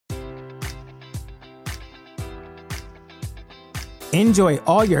Enjoy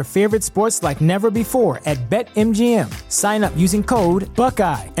all your favorite sports like never before at BetMGM. Sign up using code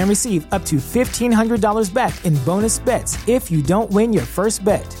Buckeye and receive up to $1,500 back in bonus bets if you don't win your first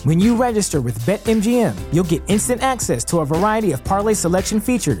bet. When you register with BetMGM, you'll get instant access to a variety of parlay selection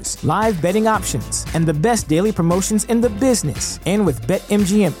features, live betting options, and the best daily promotions in the business. And with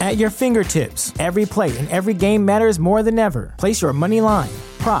BetMGM at your fingertips, every play and every game matters more than ever. Place your money line,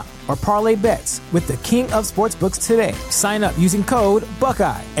 prop, or parlay bets with the king of sportsbooks today. Sign up using code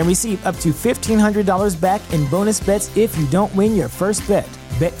Buckeye and receive up to $1,500 back in bonus bets if you don't win your first bet.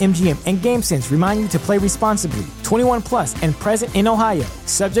 BetMGM and GameSense remind you to play responsibly. 21 plus and present in Ohio,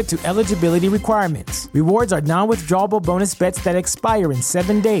 subject to eligibility requirements. Rewards are non-withdrawable bonus bets that expire in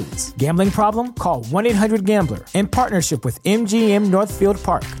 7 days. Gambling problem? Call 1-800-GAMBLER. In partnership with MGM Northfield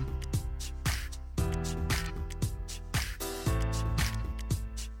Park.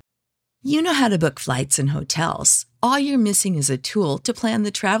 You know how to book flights and hotels. All you're missing is a tool to plan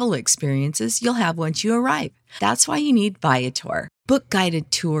the travel experiences you'll have once you arrive. That's why you need Viator. Book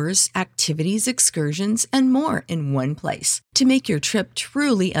guided tours, activities, excursions, and more in one place to make your trip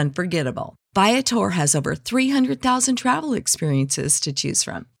truly unforgettable. Viator has over 300,000 travel experiences to choose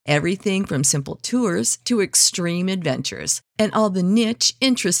from. Everything from simple tours to extreme adventures and all the niche,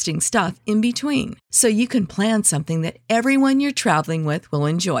 interesting stuff in between. So you can plan something that everyone you're traveling with will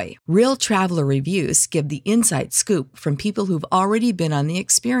enjoy. Real traveler reviews give the inside scoop from people who've already been on the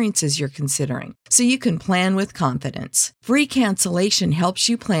experiences you're considering. So you can plan with confidence. Free cancellation helps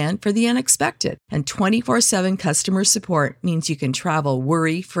you plan for the unexpected. And 24/7 customer support means you can travel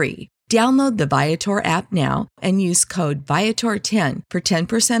worry-free. Download the Viator app now and use code Viator10 for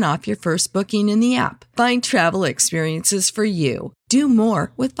 10% off your first booking in the app. Find travel experiences for you. Do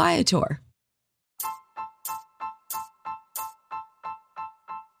more with Viator.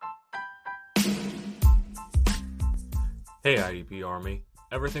 Hey IDP Army,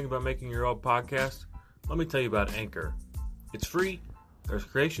 ever think about making your own podcast? Let me tell you about Anchor. It's free. There's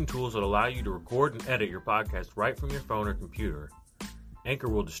creation tools that allow you to record and edit your podcast right from your phone or computer. Anchor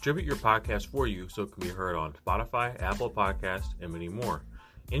will distribute your podcast for you so it can be heard on Spotify, Apple Podcasts, and many more.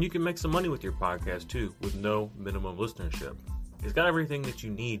 And you can make some money with your podcast too with no minimum listenership. It's got everything that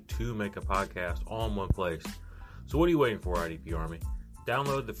you need to make a podcast all in one place. So what are you waiting for, IDP Army?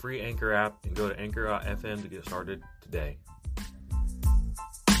 Download the free Anchor app and go to anchor.fm to get started today.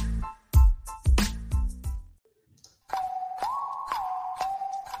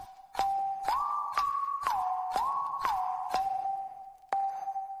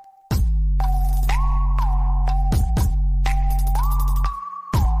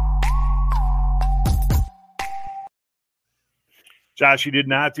 Josh, you did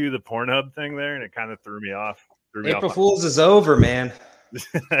not do the Pornhub thing there, and it kind of threw me off. April Fool's is over, man.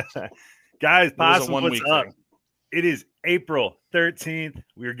 Guys, Possum, what's up? Thing. It is April 13th.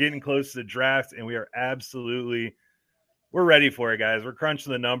 We are getting close to the draft, and we are we're ready for it, guys. We're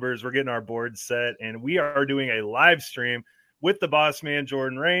crunching the numbers. We're getting our board set, and we are doing a live stream with the boss man,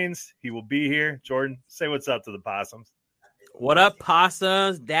 Jordan Rains. He will be here. Jordan, say what's up to the Possums. What up,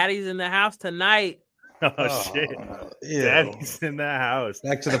 Possums? Daddy's in the house tughtnight. Oh, shit. Ew. Daddy's in the house.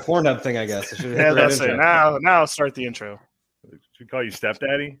 Back to the Pornhub thing, I guess. That's it. Now start the intro. Should we call you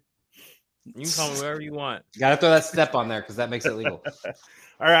stepdaddy? You can call me whatever you want. Got to throw that step on there because that makes it legal.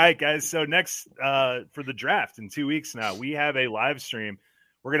 All right, guys. So next for the draft in 2 weeks now, we have a live stream.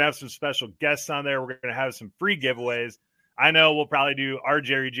 We're going to have some special guests on there. We're going to have some free giveaways. I know we'll probably do our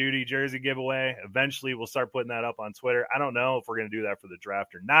Jerry Jeudy jersey giveaway. Eventually, we'll start putting that up on Twitter. I don't know if we're going to do that for the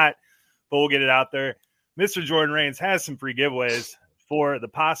draft or not, but we'll get it out there. Mr. Jordan Rains has some free giveaways for the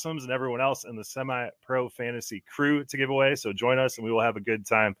Possums and everyone else in the Semi-Pro Fantasy crew to give away. So join us and we will have a good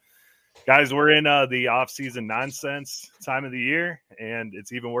time. Guys, we're in the off-season nonsense time of the year, and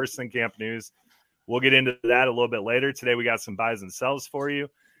it's even worse than camp news. We'll get into that a little bit later. Today we got some buys and sells for you.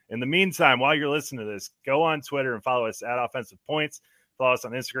 In the meantime, while you're listening to this, go on Twitter and follow us at Offensive Points. Follow us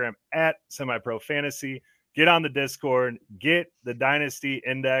on Instagram at Semi-Pro Fantasy. Get on the Discord, get the Dynasty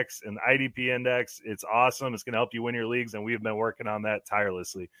Index and the IDP Index. It's awesome. It's going to help you win your leagues, and we've been working on that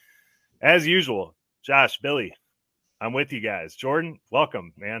tirelessly. As usual, Josh, Billy, I'm with you guys. Jordan,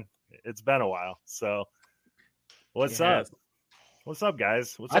 welcome, man. It's been a while. So what's up? What's up,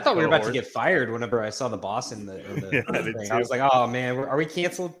 guys? I thought we were about to get fired whenever I saw the boss in the thing. I was like, oh, man, are we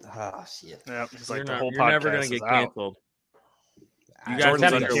canceled? Oh, shit. Yeah, it's like the not, whole you're podcast never going to get canceled. You guys are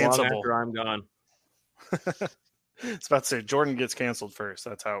uncancelable after I'm gone. It's about to say Jordan gets canceled first.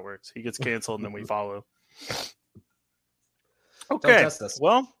 That's how it works. He gets canceled and then we follow. Okay.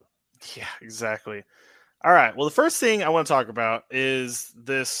 Well, yeah, exactly. All right. Well, the first thing I want to talk about is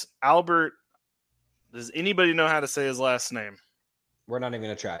this Albert. Does anybody know how to say his last name? We're not even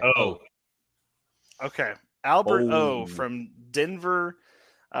going to try. Oh. Okay. Albert O from Denver,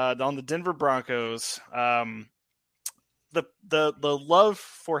 on the Denver Broncos. The love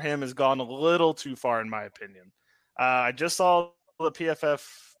for him has gone a little too far, in my opinion. I just saw the PFF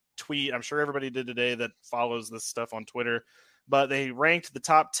tweet. I'm sure everybody did today that follows this stuff on Twitter, but they ranked the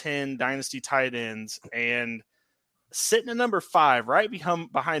top 10 dynasty tight ends, and sitting at number 5, right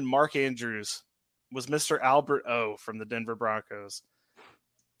behind Mark Andrews, was Mr. Albert O from the Denver Broncos.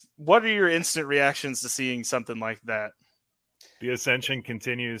 What are your instant reactions to seeing something like that? The ascension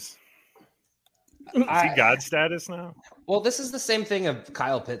continues. Is he God status now? Well, this is the same thing of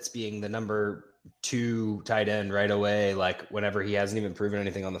Kyle Pitts being the number 2 tight end right away, like whenever he hasn't even proven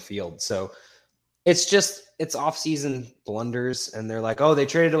anything on the field. So it's off-season blunders, and they're like, oh, they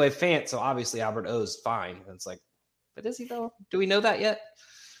traded away Fant, so obviously Albert O's fine. And it's like, but is he though? Do we know that yet?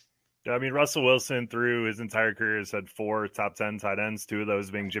 I mean, Russell Wilson through his entire career has had 4 top 10 tight ends, 2 of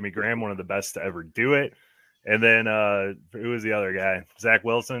those being Jimmy Graham, one of the best to ever do it. And then who was the other guy? Zach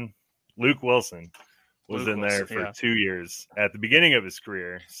Wilson? Luke Wilson was in there for 2 years at the beginning of his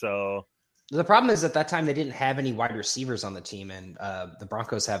career. So the problem is at that time they didn't have any wide receivers on the team, and the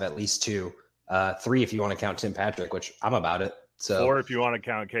Broncos have at least 2, 3 if you want to count Tim Patrick, which I'm about it. So 4 if you want to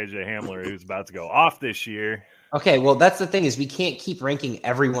count KJ Hamler, who's about to go off this year. Okay, well, that's the thing is we can't keep ranking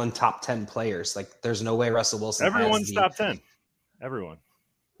everyone top 10 players. Like, there's no way Russell Wilson. Everyone's top 10. Everyone.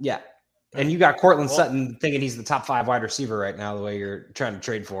 Yeah, and you got Cortland Sutton thinking he's the top 5 wide receiver right now. The way you're trying to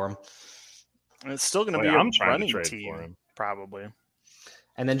trade for him, and it's still going to be a running team, for him, probably.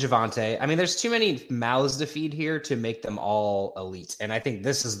 And then Javonte. I mean, there's too many mouths to feed here to make them all elite. And I think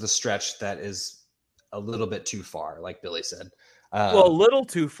this is the stretch that is a little bit too far, like Billy said. Well, a little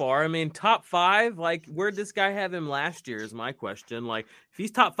too far. I mean, top 5, like, where'd this guy have him last year is my question. Like, if he's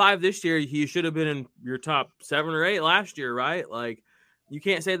top 5 this year, he should have been in your top 7 or 8 last year, right? Like, you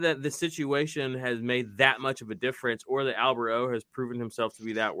can't say that the situation has made that much of a difference or that Albert O has proven himself to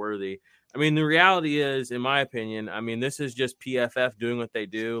be that worthy. I mean, the reality is, in my opinion, I mean, this is just PFF doing what they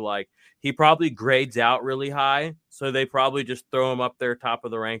do. Like, he probably grades out really high, so they probably just throw him up there top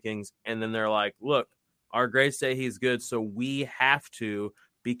of the rankings, and then they're like, look, our grades say he's good, so we have to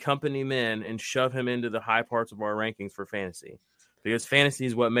be company men and shove him into the high parts of our rankings for fantasy. Because fantasy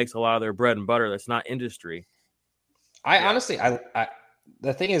is what makes a lot of their bread and butter. That's not industry. Honestly,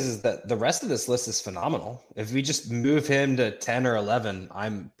 the thing is that the rest of this list is phenomenal. If we just move him to 10 or 11,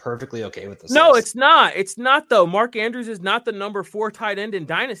 I'm perfectly okay with this. No, it's not. It's not, though. Mark Andrews is not the number 4 tight end in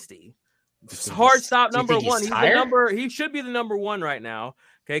Dynasty. It's hard stop number 1. He should be the number 1 right now.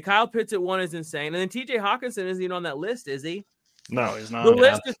 Okay, Kyle Pitts at 1 is insane. And then TJ Hawkinson isn't even on that list, is he? No, he's not. The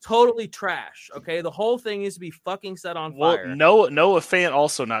list is totally trash. Okay, the whole thing needs to be fucking set on fire. Noah Fant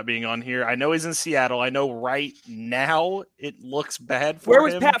also not being on here. I know he's in Seattle. I know right now it looks bad for him.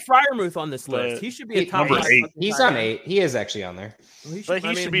 Where was Pat Freiermuth on this list? He should be a top number 8. He's on 8. He is actually on there. He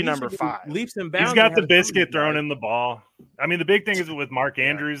should be number 5. Leaps and bounds. He's got the biscuit thrown in the ball. I mean, the big thing is with Mark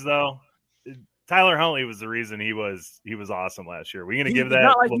Andrews, though. Tyler Huntley was the reason he was awesome last year. We're going to give that.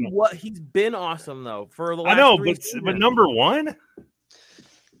 Not like he's been awesome though for the last. I know, but number 1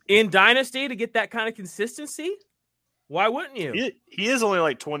 in Dynasty to get that kind of consistency. Why wouldn't you? He is only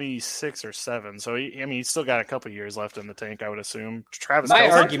like 26 or 7, so he's still got a couple years left in the tank. I would assume. Travis. My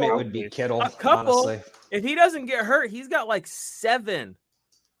argument would be Kittle. Honestly. If he doesn't get hurt, he's got like 7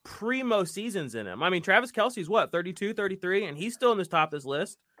 primo seasons in him. I mean, Travis Kelce's what 32, 33, and he's still in the top of this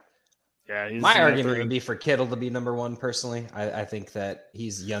list. Yeah, my argument would be for Kittle to be number 1 personally. I think that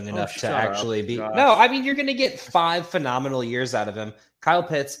he's young enough to actually be. Josh. No, I mean, you're going to get 5 phenomenal years out of him. Kyle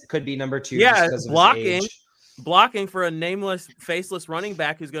Pitts could be number 2. Yeah, blocking for a nameless, faceless running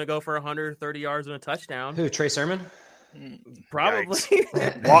back who's going to go for 130 yards and a touchdown. Who, Trey Sermon? Probably.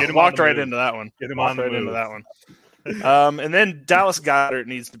 Walked right into that one. Get him on right into that one. And then Dallas Goedert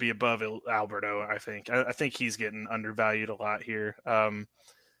needs to be above Alberto, I think. I think he's getting undervalued a lot here.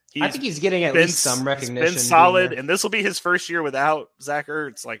 I think he's getting at least some recognition. He's been solid, and this will be his first year without Zach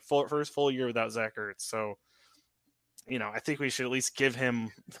Ertz, like first full year without Zach Ertz. So, I think we should at least give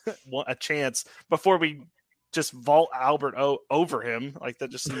him a chance before we just vault Albert over him. Like, that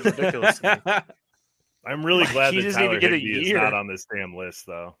just seems ridiculous to me. I'm really glad that Tyler Higbee is not on this damn list,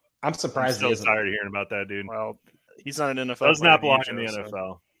 though. I'm surprised. I'm so tired of hearing about that dude. Well, he's not an NFL. Does not belong in the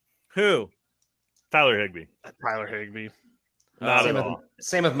NFL. Who? Tyler Higbee. Tyler Higbee.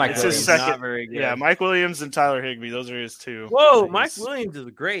 Same with Mike Williams. Not very good. Yeah, Mike Williams and Tyler Higbee. Those are his 2. Whoa, Mike Williams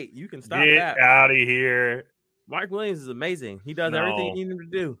is great. You can stop that. Get out of here. Mike Williams is amazing. He does everything you need him to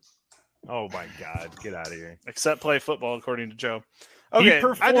do. Oh, my God. Get out of here. Except play football, according to Joe. Okay, he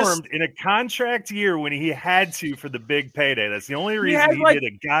performed in a contract year when he had to for the big payday. That's the only reason he did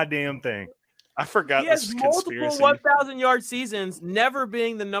a goddamn thing. I forgot He this has conspiracy. multiple 1,000-yard seasons, never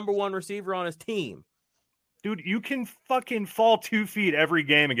being the number one receiver on his team. Dude, you can fucking fall 2 feet every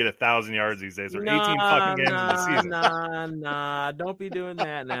game and get 1,000 yards these days, or 18 fucking games in the season. Nah, don't be doing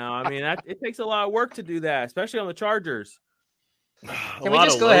that now. I mean, it takes a lot of work to do that, especially on the Chargers. Can we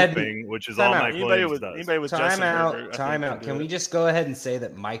just go ahead, which is all Mike Williams does. Anybody with time out. Can we just go ahead and say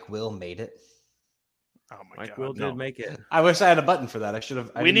that Mike Will made it? Oh my Mike God, Will did make it. I wish I had a button for that. I should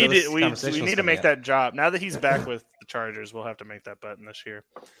have. We need to make that job. Now that he's back with the Chargers, we'll have to make that button this year.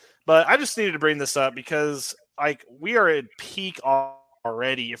 But I just needed to bring this up because like we are at peak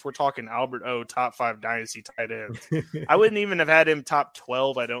already. If we're talking Albert O top 5 dynasty tight ends, I wouldn't even have had him top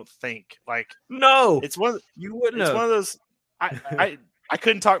 12. I don't think. Like no, it's one. You wouldn't. It's have. one of those. I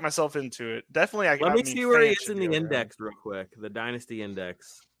couldn't talk myself into it. Definitely. Let me see where he is in the index real quick. The dynasty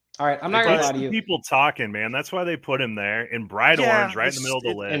index. All right, I'm not going to lie to you. People talking, man. That's why they put him there in bright orange, right in the middle of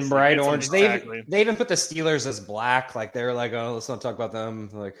the list. In bright orange, they even put the Steelers as black. Like they were like, oh, let's not talk about them.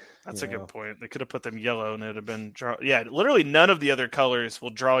 Like that's a good point. They could have put them yellow, and it'd have been literally none of the other colors will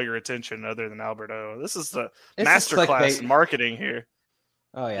draw your attention other than Alberto. This is the masterclass in marketing here.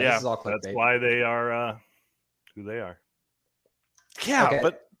 Oh yeah, this is all clickbait. That's why they are who they are. Yeah, okay.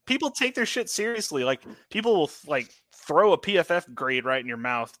 But people take their shit seriously. Like people will like throw a PFF grade right in your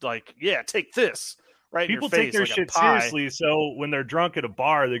mouth. Like, yeah, take this right people in your face. People take their shit seriously. So when they're drunk at a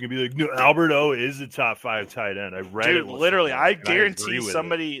bar, they can be like, no, Alberto is the top 5 tight end. I read it. Literally, I guarantee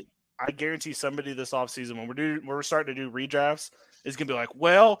somebody. I guarantee somebody this offseason when we're starting to do redrafts is gonna be like,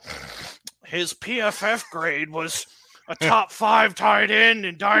 well, his PFF grade was a top 5 tight end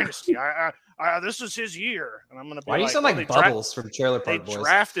in Dynasty. This is his year, and I'm gonna. Why do you sound like Bubbles from Trailer Park Boys?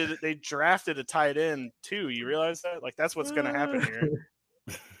 They drafted a tight end too. You realize that? Like that's what's gonna happen here.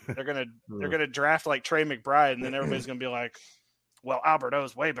 They're gonna draft like Trey McBride, and then everybody's gonna be like, "Well, Alberto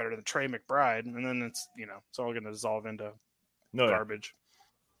is way better than Trey McBride," and then it's all gonna dissolve into garbage.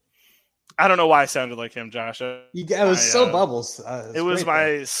 I don't know why I sounded like him, Josh. It was so Bubbles. It was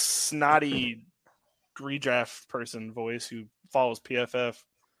my snotty redraft person voice who follows PFF.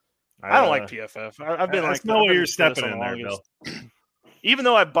 I don't like PFF. I've been like, no way you're stepping in there, Bill. Even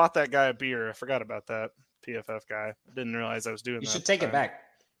though I bought that guy a beer, I forgot about that PFF guy. I didn't realize I was doing that. You should take it back.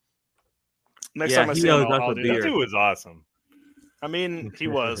 Next time I see him, I'll do that. That was awesome. I mean, he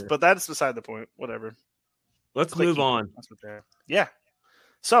was, but that's beside the point. Whatever. Let's move on. Yeah.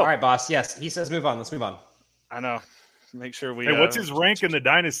 So, all right, boss. Yes, he says move on. Let's move on. I know. Make sure we. Hey, what's his rank in the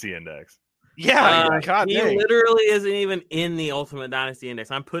Dynasty Index? Yeah, he literally isn't even in the Ultimate Dynasty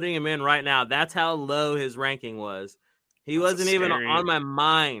Index. I'm putting him in right now. That's how low his ranking was. He wasn't even on my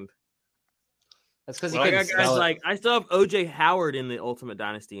mind. That's because I still have OJ Howard in the Ultimate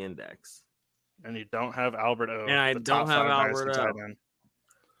Dynasty Index, and you don't have Alberto. And I don't have Alberto.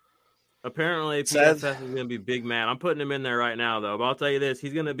 Apparently, PFF is going to be big mad. I'm putting him in there right now, though. But I'll tell you this: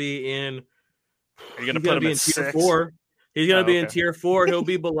 he's going to be in. Are you going to put him in tier 4? He's going to be in tier 4. He'll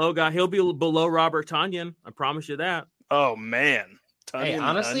be below He'll be below Robert Tonyan. I promise you that. Oh man! Hey,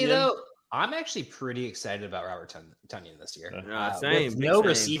 honestly though, I'm actually pretty excited about Robert Tonyan this year. Same. With no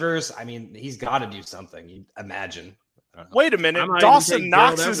receivers. I mean, he's got to do something. You imagine. Wait a minute. Dawson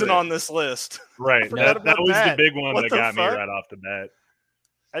Knox isn't on this list. Right. That was the big one that got me right off the bat.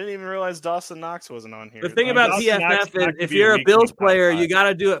 I didn't even realize Dawson Knox wasn't on here. The thing about PFF is if you're a Bills player, you got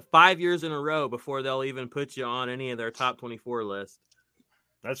to do it 5 years in a row before they'll even put you on any of their top 24 lists.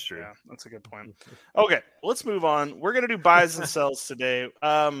 That's true. Yeah, that's a good point. Okay, let's move on. We're going to do buys and sells today.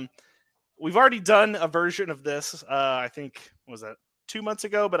 We've already done a version of this. I think, was that 2 months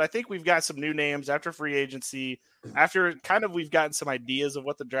ago? But I think we've got some new names after free agency. After we've gotten some ideas of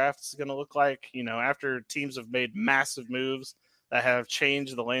what the draft is going to look like. After teams have made massive moves that have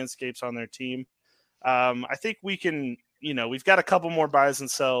changed the landscapes on their team. I think we can, we've got a couple more buys and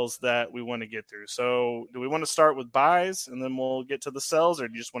sells that we want to get through. So do we want to start with buys and then we'll get to the sells, or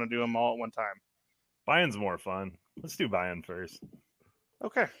do you just want to do them all at one time? Buying's more fun. Let's do buying first.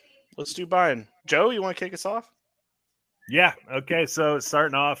 Okay, let's do buying. Joe, you want to kick us off? Yeah. Okay. So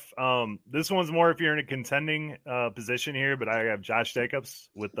starting off, this one's more if you're in a contending position here, but I have Josh Jacobs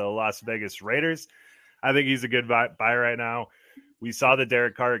with the Las Vegas Raiders. I think he's a good buy right now. We saw the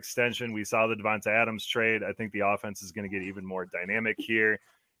Derek Carr extension. We saw the Devonta Adams trade. I think the offense is going to get even more dynamic here.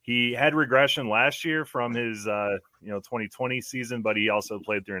 He had regression last year from his 2020 season, but he also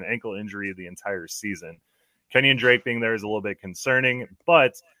played through an ankle injury the entire season. Kenyon Drake being there is a little bit concerning,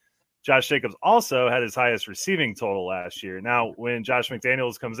 but Josh Jacobs also had his highest receiving total last year. Now, when Josh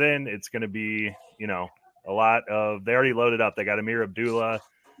McDaniels comes in, it's going to be, They already loaded up. They got Amir Abdullah.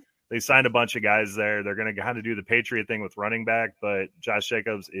 They signed a bunch of guys there. They're going to kind of do the Patriot thing with running back, but Josh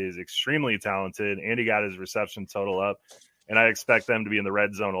Jacobs is extremely talented, and he got his reception total up. And I expect them to be in the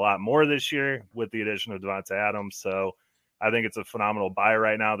red zone a lot more this year with the addition of Devontae Adams. So I think it's a phenomenal buy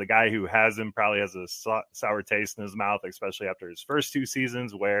right now. The guy who has him probably has a sour taste in his mouth, especially after his first 2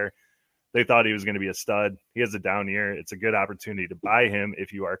 seasons where they thought he was going to be a stud. He has a down year. It's a good opportunity to buy him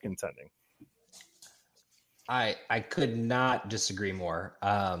if you are contending. I could not disagree more.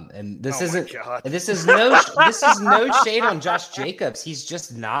 And this is no shade on Josh Jacobs. He's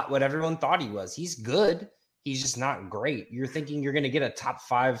just not what everyone thought he was. He's good. He's just not great. You're thinking you're going to get a top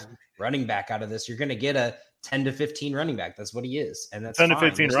 5 running back out of this. You're going to get a 10 to 15 running back. That's what he is. And that's 10 to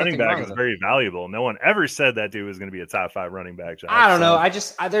 15 running back is very valuable. No one ever said that dude was going to be a top 5 running back. Josh. I don't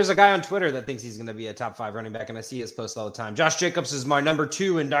know. There's a guy on Twitter that thinks he's going to be a top 5 running back, and I see his posts all the time. Josh Jacobs is my number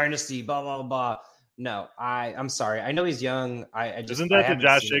 2 in Dynasty, blah, blah, blah. No, I'm sorry. I know he's young. Isn't that the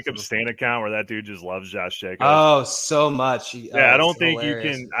Josh Jacobs Stan account where that dude just loves Josh Jacobs? Oh, so much. I don't think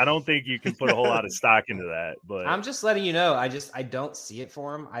you can put a whole lot of stock into that. But I'm just letting you know. I don't see it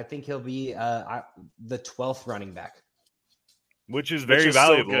for him. I think he'll be the 12th running back, which is very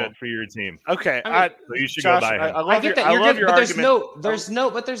valuable for your team. Okay, so you should Josh, go buy him. I get that. You're good,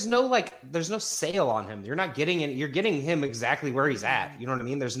 but there's no sale on him. You're not getting it. You're getting him exactly where he's at. You know what I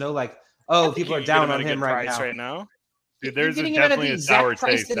mean? There's no people are down on him right now. Dude, there's getting definitely him at the a sour exact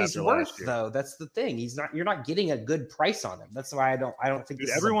price taste that he's after worth, last year. though. That's the thing. You're not getting a good price on him. That's why I don't think. Dude,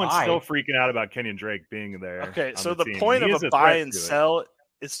 everyone's still freaking out about Kenyon Drake being there. Okay, so the point of a buy and sell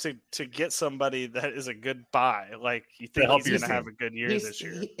is to get somebody that is a good buy. Like you think he's going to have a good year this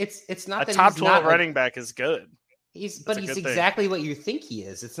year. It's not a top 12 running back is good. He's exactly what you think he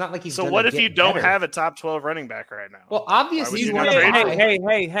is. It's not like he's. So what if you don't have a top 12 running back right now? Well, obviously you want to.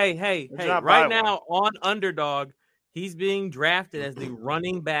 Hey! Right now on Underdog, he's being drafted as the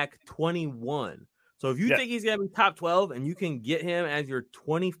running back 21. So if you think he's going to be top 12 and you can get him as your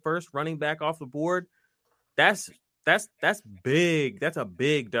 21st running back off the board, that's big. That's a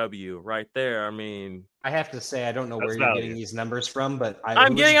big W right there. I mean, I have to say I don't know where you're getting these numbers from, but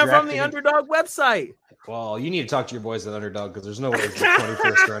I'm getting them from the Underdog website. Well, you need to talk to your boys at Underdog because there's no way he's the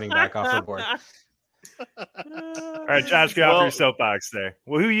 21st running back off the board. All right, Josh, get off your soapbox there.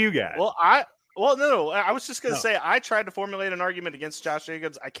 Well, who you got? No. I was just going to say I tried to formulate an argument against Josh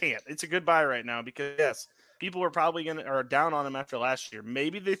Jacobs. I can't. It's a good buy right now because, yes, people are probably are down on him after last year.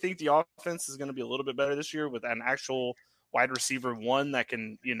 Maybe they think the offense is going to be a little bit better this year with an actual wide receiver 1 that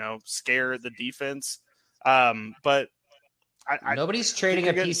can, scare the defense. But nobody's trading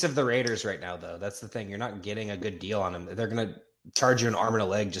a piece of the Raiders right now, though. That's the thing. You're not getting a good deal on him. They're going to charge you an arm and a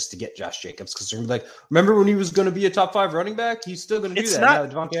leg just to get Josh Jacobs because they're going to be like, remember when he was going to be a top 5 running back? He's still going to do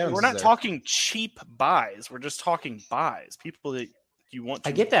that. We're not talking cheap buys. We're just talking buys. People that you want to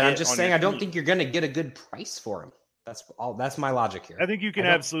I get that. I'm just saying I don't think you're going to get a good price for him. That's my logic here. I think you can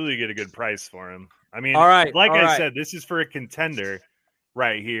absolutely get a good price for him. I mean, I said, this is for a contender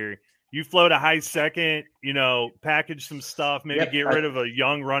right here. You float a high second, package some stuff, maybe get rid of a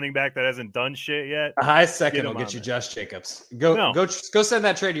young running back that hasn't done shit yet. A high second will get you Josh Jacobs. Go send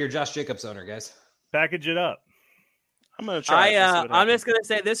that trade to your Josh Jacobs owner, guys. Package it up. I'm gonna try. I'm just gonna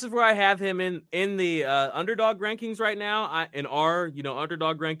say this is where I have him in the Underdog rankings right now. In our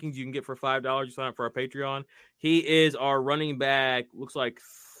Underdog rankings you can get for $5. You sign up for our Patreon. He is our running back. Looks like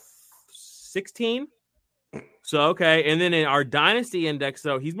 16. So okay, and then in our Dynasty Index,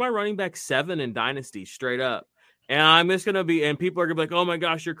 though, he's my running back 7 in Dynasty, straight up. And I'm just gonna be, and people are gonna be like, "Oh my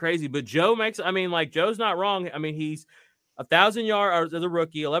gosh, you're crazy." But Joe Joe's not wrong. I mean, he's 1,000 yards as a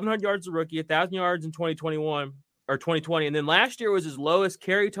rookie, 1,100 yards as a rookie, 1,000 yards in 2021 or 2020, and then last year was his lowest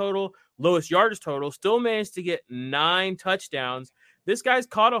carry total, lowest yardage total. Still managed to get 9 touchdowns. This guy's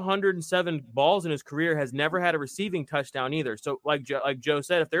caught 107 balls in his career, has never had a receiving touchdown either. So, like Joe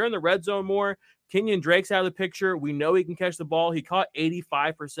said, if they're in the red zone more, Kenyon Drake's out of the picture. We know he can catch the ball. He caught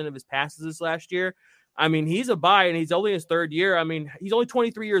 85% of his passes this last year. I mean, he's a buy, and he's only in his 3rd year. I mean, he's only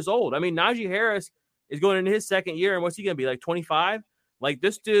 23 years old. I mean, Najee Harris is going into his 2nd year, and what's he going to be, like 25? Like,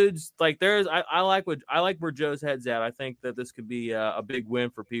 this dude's like, I like where Joe's head's at. I think that this could be a big win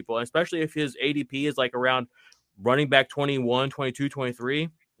for people, especially if his ADP is like around running back 21, 22, 23.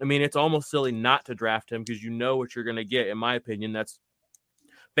 I mean, it's almost silly not to draft him because you know what you're going to get. In my opinion, that's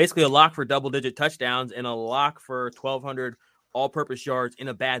basically a lock for double-digit touchdowns and a lock for 1,200 all-purpose yards in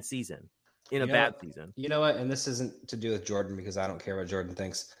a bad season. You know what? And this isn't to do with Jordan because I don't care what Jordan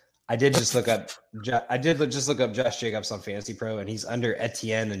thinks. I did just look up Josh Jacobs on Fantasy Pro, and he's under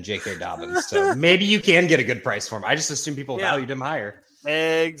Etienne and J.K. Dobbins. So maybe you can get a good price for him. I just assume people valued him higher.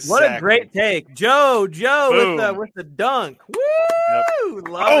 Exactly. What a great take, Joe with the dunk. Woo! Yep.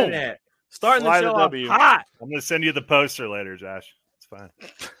 Loving it. Starting the show off hot. I'm gonna send you the poster later, Josh. It's fine.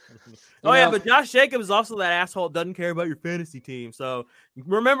 But Josh Jacobs is also that asshole that doesn't care about your fantasy team. So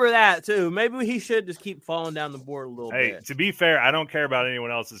remember that too. Maybe he should just keep falling down the board a little bit. Hey, to be fair, I don't care about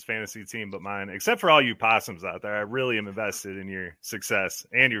anyone else's fantasy team but mine, except for all you possums out there. I really am invested in your success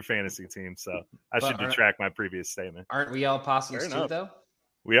and your fantasy team. So I should detract my previous statement. Aren't we all possums too, though?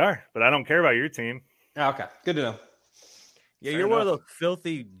 We are, but I don't care about your team. Oh, okay, good to know. Yeah, you're one of those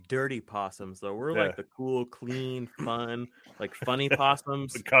filthy, dirty possums, though. We're like the cool, clean, fun, like funny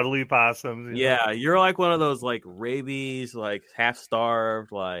possums. The cuddly possums. Yeah, you're like one of those like rabies, like half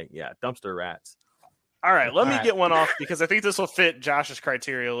starved, like dumpster rats. All right, let me get one off because I think this will fit Josh's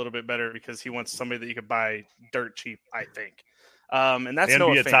criteria a little bit better because he wants somebody that you could buy dirt cheap, I think. And that's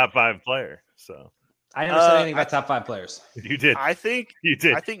Noah Fant. A top 5 player. So I never said anything about top 5 players. You did. I think you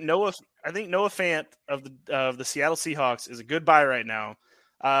did. I think Noah Fant of the Seattle Seahawks is a good buy right now.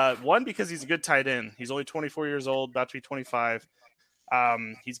 One, because he's a good tight end. He's only 24 years old, about to be 25.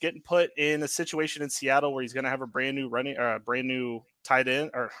 He's getting put in a situation in Seattle where he's going to have a brand new tight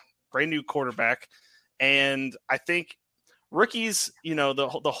end or brand new quarterback. And I think rookies,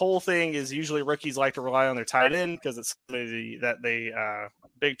 the whole thing is usually rookies like to rely on their tight end because it's somebody that they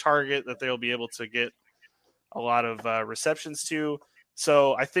big target that they'll be able to get a lot of receptions to.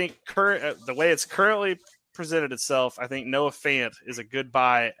 So I think the way it's currently presented itself, I think Noah Fant is a good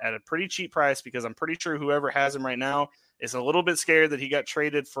buy at a pretty cheap price because I'm pretty sure whoever has him right now is a little bit scared that he got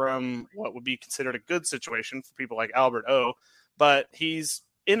traded from what would be considered a good situation for people like Albert O. But he's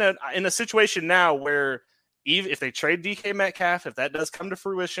in a situation now where even if they trade DK Metcalf, if that does come to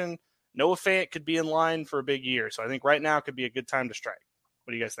fruition, Noah Fant could be in line for a big year. So I think right now could be a good time to strike.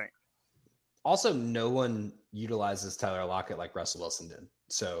 What do you guys think? Also, no one utilizes Tyler Lockett like Russell Wilson did.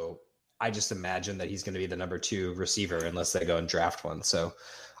 So I just imagine that he's going to be the number 2 receiver unless they go and draft one. So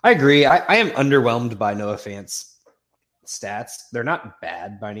I agree. I am underwhelmed by Noah Fant's stats. They're not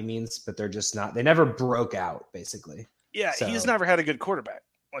bad by any means, but they're just not. They never broke out, basically. Yeah, so, he's never had a good quarterback.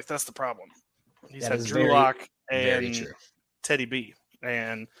 Like, that's the problem. He's had Drew Lock and Teddy B.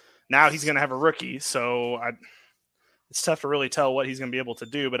 And now he's going to have a rookie. So it's tough to really tell what he's going to be able to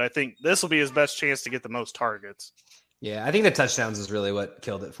do, but I think this will be his best chance to get the most targets. Yeah, I think the touchdowns is really what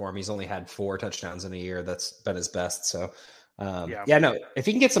killed it for him. He's only had 4 touchdowns in a year. That's been his best. So, if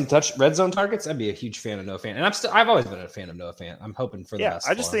he can get some red zone targets, I'd be a huge fan of Noah Fant. And I've always been a fan of Noah Fant. I'm hoping for the best.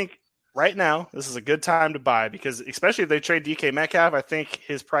 I just think right now this is a good time to buy because especially if they trade DK Metcalf, I think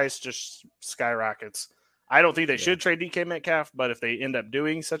his price just skyrockets. I don't think they should trade DK Metcalf, but if they end up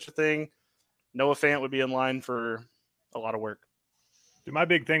doing such a thing, Noah Fant would be in line for a lot of work. Dude, my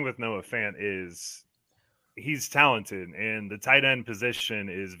big thing with Noah Fant is he's talented, and the tight end position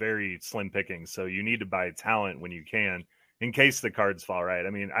is very slim picking. So you need to buy talent when you can, in case the cards fall right. I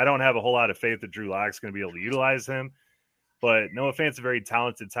mean, I don't have a whole lot of faith that Drew Lock's going to be able to utilize him, but Noah Fant's a very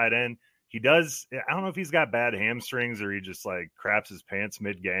talented tight end. He does. I don't know if he's got bad hamstrings or he just like craps his pants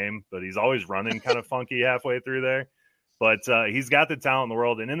mid game, but he's always running kind of funky halfway through there. But he's got the talent in the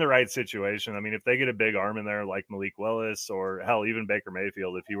world and in the right situation. I mean, if they get a big arm in there like Malik Willis or hell, even Baker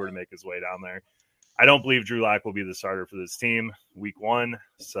Mayfield, if he were to make his way down there, I don't believe Drew Lock will be the starter for this team week 1.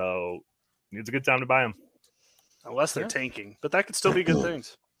 So it's a good time to buy him. Unless they're tanking, but that could still be good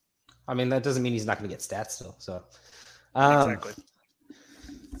things. I mean, that doesn't mean he's not going to get stats still. So exactly.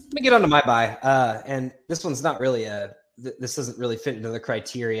 Let me get on to my buy. And this one's not really this doesn't really fit into the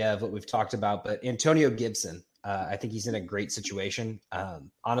criteria of what we've talked about, but Antonio Gibson. I think he's in a great situation.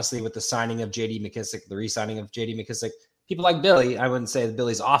 Honestly, with the signing of J.D. McKissick, the re-signing of J.D. McKissick, people like Billy, I wouldn't say that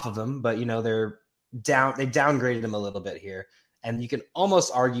Billy's off of him, but they're down. They downgraded him a little bit here, and you can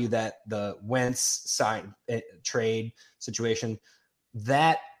almost argue that the Wentz trade situation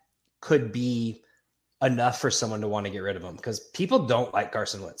that could be enough for someone to want to get rid of him because people don't like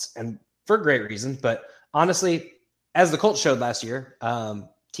Carson Wentz, and for great reason. But honestly, as the Colts showed last year,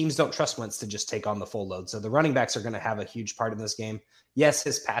 teams don't trust Wentz to just take on the full load. So the running backs are going to have a huge part in this game. Yes,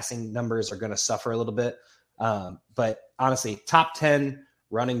 his passing numbers are going to suffer a little bit. But honestly, top 10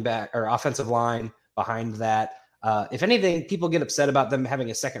 running back or offensive line behind that. If anything, people get upset about them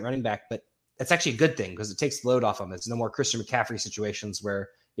having a second running back, but it's actually a good thing because it takes the load off them. It's no more Christian McCaffrey situations where,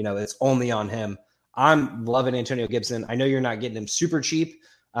 it's only on him. I'm loving Antonio Gibson. I know you're not getting him super cheap,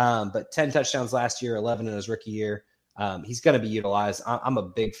 but 10 touchdowns last year, 11 in his rookie year. He's going to be utilized. I'm a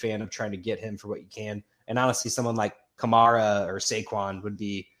big fan of trying to get him for what you can. And honestly, someone like Kamara or Saquon would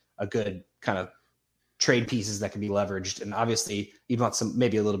be a good kind of trade pieces that can be leveraged. And obviously you'd want some,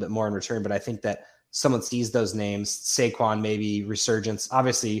 maybe a little bit more in return, but I think that someone sees those names, Saquon, maybe resurgence.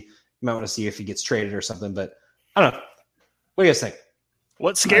 Obviously you might want to see if he gets traded or something, but I don't know. What do you guys think?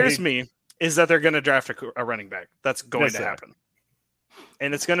 What scares me is that they're going to draft a running back. That's going to happen.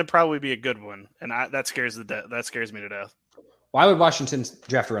 And it's going to probably be a good one. And that scares me to death. Why would Washington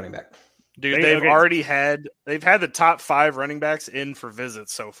draft a running back? Dude, they've had the top 5 running backs in for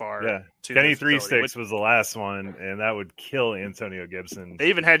visits so far. Yeah, Kenny 3-6 was the last one, and that would kill Antonio Gibson. They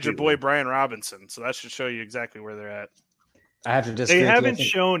even had your boy Brian Robinson, so that should show you exactly where they're at. I have to disagree. They haven't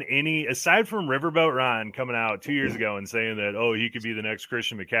shown any, aside from Riverboat Ron coming out 2 years ago and saying that, he could be the next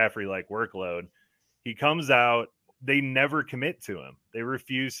Christian McCaffrey like workload. He comes out. They never commit to him. They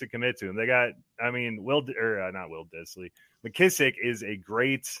refuse to commit to him. They got, not Will Dissly. McKissick is a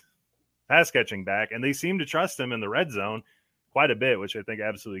great pass catching back, and they seem to trust him in the red zone quite a bit, which I think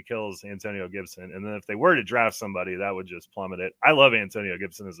absolutely kills Antonio Gibson. And then if they were to draft somebody, that would just plummet it. I love Antonio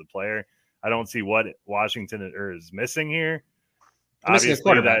Gibson as a player. I don't see what Washington is missing here.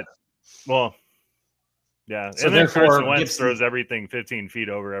 Obviously, yeah. So and then Carson Wentz throws everything 15 feet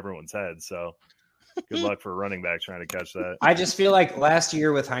over everyone's head. So good luck for running back trying to catch that. I just feel like last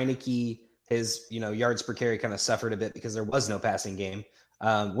year with Heineke, his yards per carry kind of suffered a bit because there was no passing game.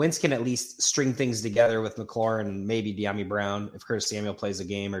 Wentz can at least string things together with McLaurin and maybe De'Ami Brown if Curtis Samuel plays a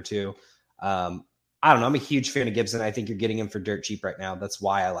game or two. I don't know. I'm a huge fan of Gibson. I think you're getting him for dirt cheap right now. That's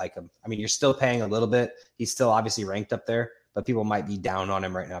why I like him. I mean, you're still paying a little bit. He's still obviously ranked up there, but people might be down on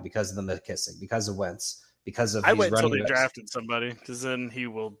him right now because of the McKissick, because of Wentz, because of I wait until they drafted somebody because then he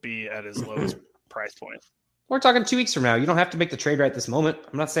will be at his lowest price point. We're talking 2 weeks from now. You don't have to make the trade right this moment.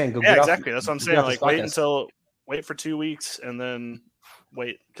 I'm not saying go. Yeah, exactly. That's what I'm saying. Like wait for 2 weeks and then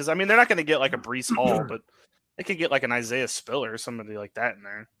wait because they're not going to get like a Breece Hall, but they could get like an Isaiah Spiller or somebody like that in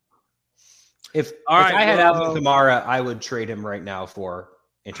there. If I had Alvin Kamara, I would trade him right now for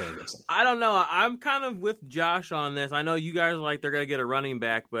Antonio Gibson. I don't know. I'm kind of with Josh on this. I know you guys are like they're going to get a running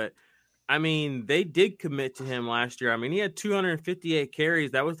back, but I mean, they did commit to him last year. I mean, he had 258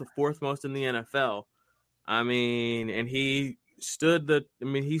 carries. That was the 4th most in the NFL. I mean, and he stood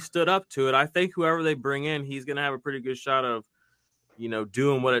up to it. I think whoever they bring in, he's going to have a pretty good shot of,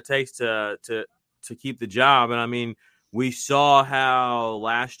 doing what it takes to keep the job. And I mean, we saw how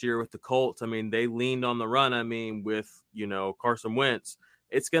last year with the Colts, I mean, they leaned on the run. I mean, with, Carson Wentz,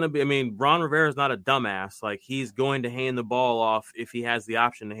 it's going to be, Ron Rivera is not a dumbass. Like, he's going to hand the ball off if he has the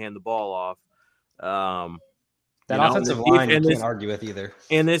option to hand the ball off. That offensive line, you can't argue with either.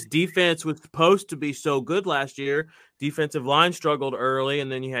 And this defense was supposed to be so good last year. Defensive line struggled early,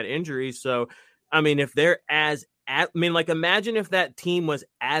 and then you had injuries. So, if they're imagine if that team was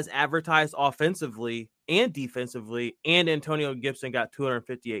as advertised offensively and defensively, and Antonio Gibson got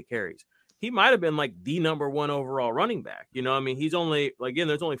 258 carries. He might have been like the number 1 overall running back. He's only, again,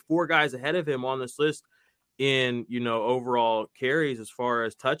 there's only 4 guys ahead of him on this list in, overall carries as far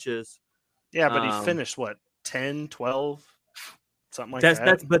as touches. Yeah, but he finished 10, 12, something like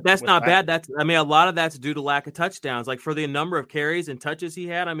that. But that's not bad. A lot of that's due to lack of touchdowns. Like for the number of carries and touches he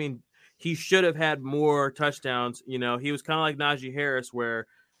had, he should have had more touchdowns. He was kind of like Najee Harris where,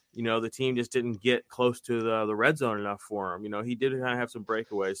 the team just didn't get close to the red zone enough for him. He did kind of have some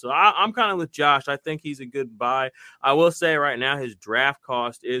breakaways. So I'm kind of with Josh. I think he's a good buy. I will say right now his draft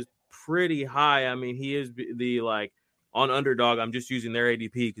cost is pretty high. He is on Underdog. I'm just using their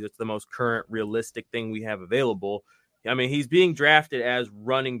ADP because it's the most current realistic thing we have available. He's being drafted as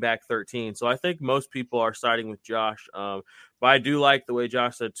running back 13. So I think most people are siding with Josh. But I do like the way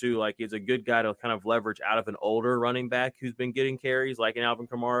Josh said too, like he's a good guy to kind of leverage out of an older running back who's been getting carries like an Alvin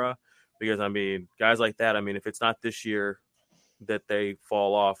Kamara, because guys like that, if it's not this year that they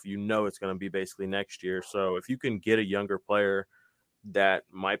fall off, it's going to be basically next year. So if you can get a younger player, that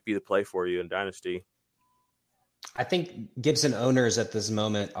might be the play for you in Dynasty. I think Gibson owners at this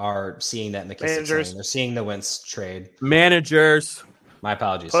moment are seeing that McKissick trade. They're seeing the Wentz trade. Managers. My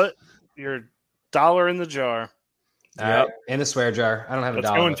apologies. Put your dollar in the jar. Yep. In the swear jar. I don't have a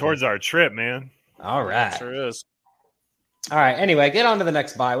dollar. That's going towards our trip, man. All right. Sure is. All right. Anyway, get on to the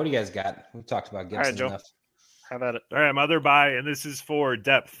next buy. What do you guys got? We've talked about Gibson all right, Joe. enough. How about it? All right, my other buy, and this is for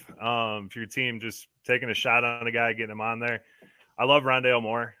depth. If your team just taking a shot on a guy, getting him on there. I love Rondale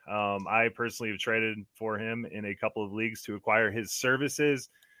Moore. I personally have traded for him in a couple of leagues to acquire his services.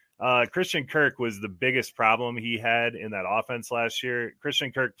 Christian Kirk was the biggest problem he had in that offense last year.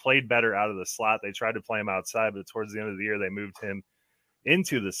 Christian Kirk played better out of the slot. They tried to play him outside, but towards the end of the year, they moved him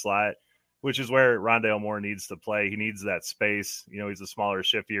into the slot, which is where Rondale Moore needs to play. He needs that space. He's a smaller,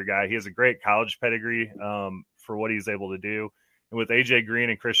 shiftier guy. He has a great college pedigree for what he's able to do. And with AJ Green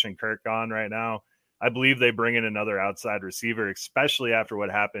and Christian Kirk gone right now, I believe they bring in another outside receiver, especially after what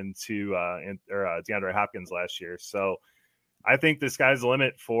happened to DeAndre Hopkins last year. So I think the sky's the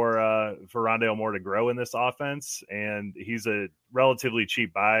limit for Rondale Moore to grow in this offense, and he's a relatively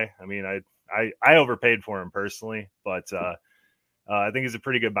cheap buy. I mean, I overpaid for him personally, but I think he's a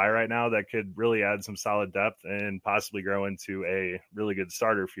pretty good buy right now that could really add some solid depth and possibly grow into a really good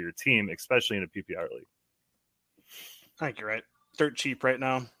starter for your team, especially in a PPR league. I think you're right. Dirt cheap right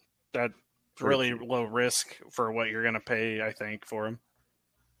now. That's really low risk for what you're going to pay, I think, for him.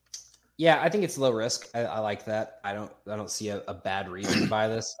 Yeah, I think it's low risk. I like that. I don't see a bad reason to buy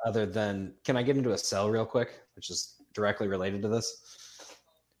this other than, can I get into a sell real quick, which is directly related to this?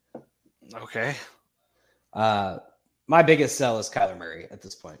 Okay. My biggest sell is Kyler Murray at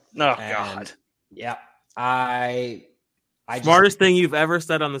this point. Oh, God. Yeah. Smartest thing you've ever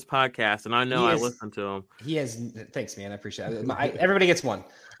said on this podcast, and I know I listened to him. He has. Thanks, man. I appreciate it. Everybody gets one.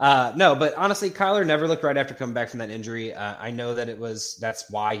 No, but honestly, Kyler never looked right after coming back from that injury. I know that that's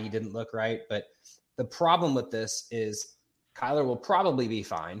why he didn't look right. But the problem with this is Kyler will probably be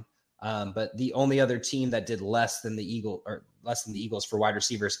fine. But the only other team that did less than the Eagles for wide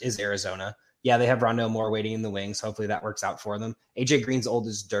receivers is Arizona. Yeah, they have Rondale Moore waiting in the wings. Hopefully that works out for them. AJ Green's old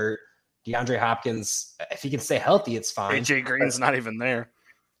as dirt. DeAndre Hopkins, if he can stay healthy, it's fine. AJ Green's not even there.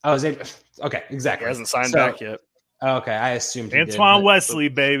 Oh, is it? Okay, exactly. He hasn't signed back yet. Okay, I assumed he Antoine did, Wesley,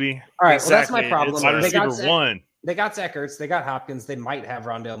 baby. All right, exactly. Well, that's my problem. Wide receiver one. They got Zach Ertz. They got Hopkins. They might have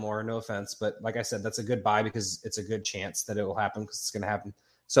Rondale Moore. No offense, but like I said, that's a good buy because it's a good chance that it will happen because it's going to happen.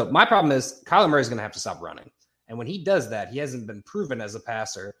 So my problem is Kyler Murray is going to have to stop running, and when he does that, he hasn't been proven as a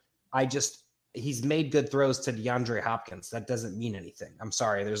passer. He's made good throws to DeAndre Hopkins. That doesn't mean anything. I'm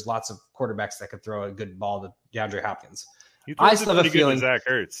sorry. There's lots of quarterbacks that could throw a good ball to DeAndre Hopkins. I still have a feeling Zach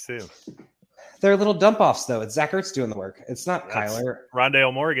Ertz too. They're little dump offs though. It's Zach Ertz doing the work. It's not Kyler.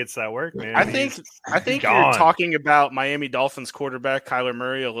 Rondale Moore gets that work, man. I think you're talking about Miami Dolphins quarterback Kyler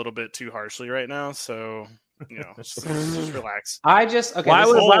Murray a little bit too harshly right now. So just relax. Why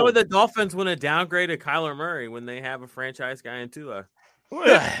would the Dolphins want to downgrade to Kyler Murray when they have a franchise guy in Tua? What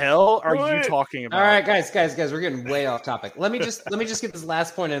the hell are you talking about? All right, guys, we're getting way off topic. Let me just get this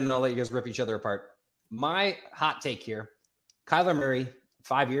last point in, and I'll let you guys rip each other apart. My hot take here: Kyler Murray,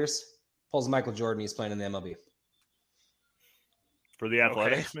 5 years, pulls Michael Jordan. He's playing in the MLB for the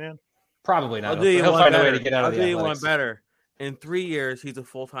Athletics, man. Probably not. I'll do you one better. I'll do you one better. In 3 years, he's a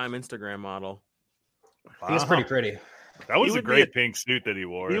full-time Instagram model. Wow. He's pretty. That was a great pink suit that he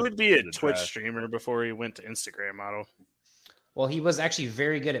wore. He would be a Twitch streamer before he went to Instagram model. Well, he was actually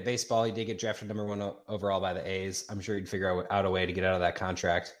very good at baseball. He did get drafted number 1 overall by the A's. I'm sure he'd figure out a way to get out of that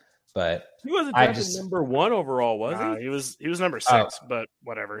contract. But he wasn't drafted number 1 overall, was he? He was number 6, but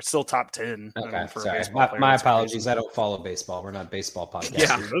whatever. Still top 10. Okay, sorry. My apologies. I don't follow baseball. We're not a baseball podcast.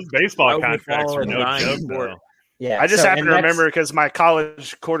 Yeah, those baseball contracts are no joke, though. Yeah, I just happen to remember because my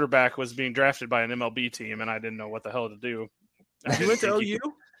college quarterback was being drafted by an MLB team, and I didn't know what the hell to do. You went to OU?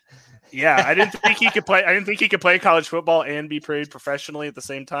 Yeah, I didn't think he could play. I didn't think he could play college football and be paid professionally at the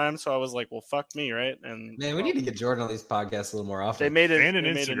same time. So I was like, "Well, fuck me, right?" And man, we need to get Jordan on these podcasts a little more often. They made it an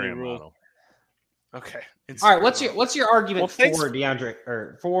they Instagram made model. Okay. All right. What's your argument for DeAndre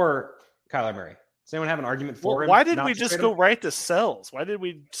or for Kyler Murray? Does anyone have an argument for him? Why did we just go right to sells? Why did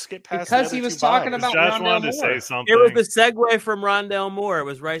we skip past? Because he was talking about Josh Rondale wanted Moore. to say something. It was the segue from Rondale Moore. It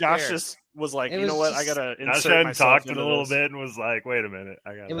was right Josh there. just was like, you know what? I gotta Josh insert hadn't myself talked in into a little this. bit and was like, "Wait a minute,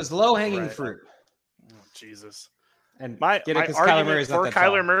 I got." It was low hanging fruit. Oh, Jesus. And My Kyler Murray argument for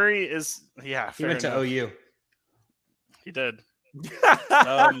Kyler Murray is he went to OU. He did.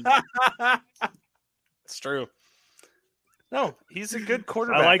 It's true. No, he's a good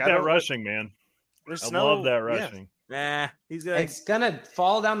quarterback. I like that rushing, man. I love that rushing. Nah, It's gonna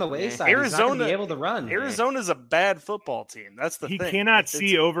fall down the wayside. He's not gonna be able to run. Arizona's a bad football team. That's the thing. He cannot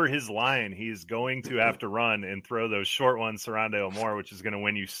see over his line. He's going to have to run and throw those short ones to Rondale Moore, which is going to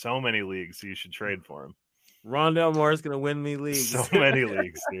win you so many leagues. So you should trade for him. Rondale Moore is going to win me leagues. So many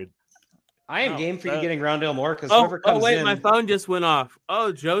leagues, dude. I am game for you getting Rondale Moore because whoever comes in. My phone just went off.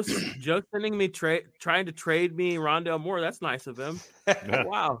 Oh, Joe's sending me trying to trade me Rondale Moore. That's nice of him.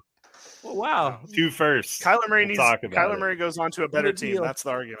 Wow. Well, wow. 2 firsts. Kyler Murray Murray goes on to a better team. That's the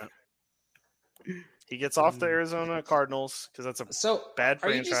argument. He gets off the Arizona Cardinals because that's a bad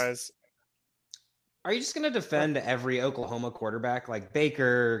franchise. Are you just going to defend every Oklahoma quarterback like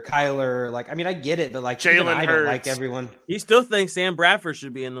Baker, Kyler? Like, I mean, I get it, but like Jalen I Hurts. don't like everyone. He still thinks Sam Bradford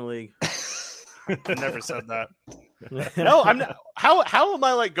should be in the league. I never said that. No, I'm not. How am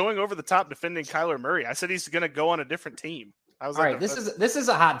I like going over the top defending Kyler Murray? I said he's going to go on a different team. How's All that? right, this is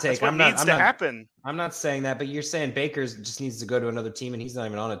a hot take. That's what needs to happen. I'm not saying that, but you're saying Baker's just needs to go to another team, and he's not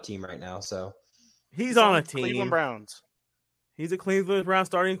even on a team right now. So he's on a team. Cleveland Browns. He's a Cleveland Browns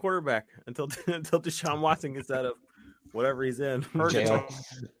starting quarterback until Deshaun Watson gets out of whatever he's in. Purgatory.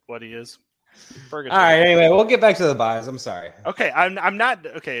 What he is. Purgatory. All right. Anyway, we'll get back to the buys. I'm sorry. Okay, I'm not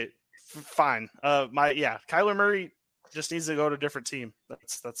okay. Fine. Kyler Murray just needs to go to a different team.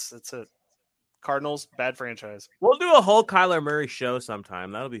 That's it. Cardinals, bad franchise. We'll do a whole Kyler Murray show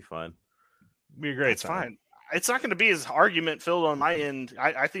sometime. That'll be fun. Be a great It's time. fine. It's not going to be as argument filled on my end.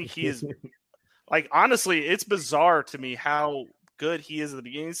 I think he is like, honestly, it's bizarre to me how good he is at the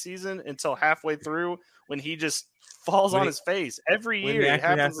beginning of the season until halfway through when he just falls on his face. Every year it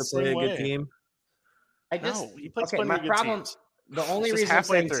happens the same way. Good team. He plays my good problem. teams. The only It's just reason I'm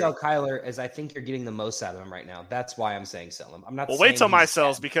halfway saying through. sell Kyler is I think you're getting the most out of him right now. That's why I'm saying sell him. I'm not. Well, saying wait till my he's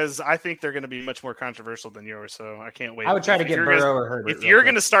sells bad. because I think they're going to be much more controversial than yours. So I can't wait. I would try to If get you're Burrow gonna- or Herbert. If real you're quick.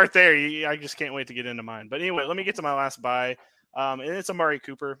 going to start there, I just can't wait to get into mine. But anyway, let me get to my last buy, and it's Amari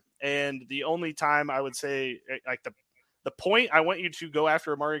Cooper. And the only time I would say, like the point I want you to go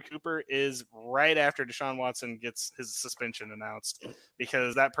after Amari Cooper is right after Deshaun Watson gets his suspension announced,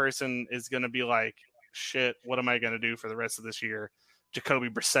 because that person is going to be like, shit, what am I going to do for the rest of this year? Jacoby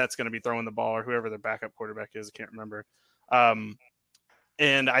Brissett's going to be throwing the ball, or whoever their backup quarterback is. I can't remember.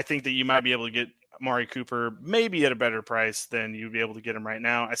 And I think that you might be able to get Amari Cooper maybe at a better price than you'd be able to get him right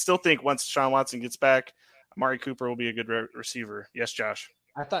now. I still think once Deshaun Watson gets back, Amari Cooper will be a good receiver. Yes, Josh.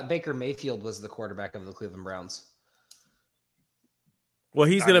 I thought Baker Mayfield was the quarterback of the Cleveland Browns. Well,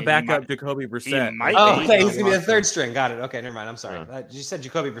 he's I going to mean, back he up might- Jacoby Brissett. might Oh, be. okay. He's gonna be the third string. Got it. Okay, never mind. I'm sorry. Yeah. You said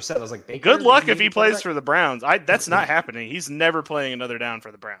Jacoby Brissett. I was like, Baker, Good luck is if he the plays quarterback? for the Browns. That's not happening. He's never playing another down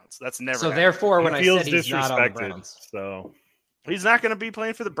for the Browns. That's never. So happening. therefore, when He I feels said he's not on the disrespected. Browns, So He's not going to be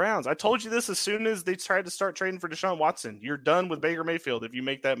playing for the Browns. I told you this as soon as they tried to start trading for Deshaun Watson. You're done with Baker Mayfield if you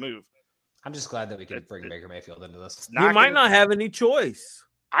make that move. I'm just glad that we could bring Baker Mayfield into this. Not He might gonna- not have any choice.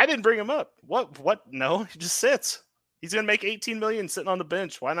 I didn't bring him up. What? No, he just sits. He's going to make $18 million sitting on the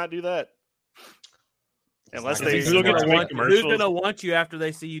bench. Why not do that? Unless not they. He's Who's gonna going make to commercials. want you after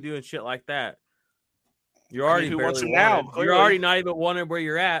they see you doing shit like that? You're I already mean, who wants barely him now? wanted. You're Clearly. already not even wanted where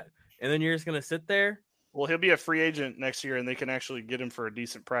you're at, and then you're just going to sit there. Well, he'll be a free agent next year, and they can actually get him for a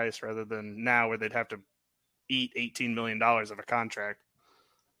decent price rather than now where they'd have to eat $18 million of a contract,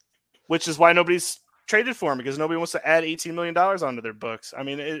 which is why nobody's traded for him, because nobody wants to add $18 million onto their books. I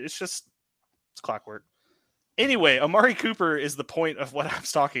mean, it's clockwork. Anyway, Amari Cooper is the point of what I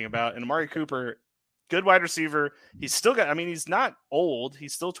was talking about. And Amari Cooper, good wide receiver. He's still got, I mean, he's not old.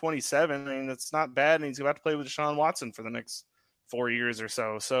 He's still 27. I mean, that's not bad. And he's about to play with Deshaun Watson for the next 4 years or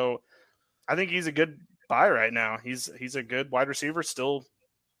so. So I think he's a good buy right now. He's a good wide receiver. Still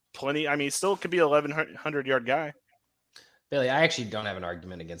plenty. I mean, he still could be an 1,100-yard guy. Billy, I actually don't have an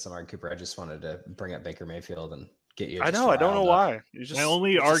argument against Amari Cooper. I just wanted to bring up Baker Mayfield and get you. I just know. I don't know riled up. why. my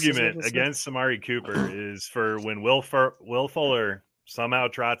only argument against Amari Cooper is for when Will Fuller somehow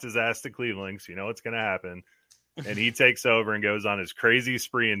trots his ass to Cleveland, 'cause you know what's going to happen, and he takes over and goes on his crazy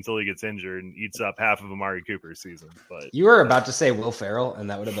spree until he gets injured and eats up half of Amari Cooper's season. But You were about to say Will Ferrell, and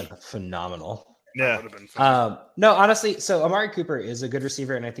that would have been phenomenal. yeah, Would have been fun. No, honestly, so Amari Cooper is a good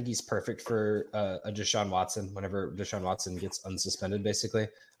receiver, and I think he's perfect for a Deshaun Watson whenever Deshaun Watson gets unsuspended, basically.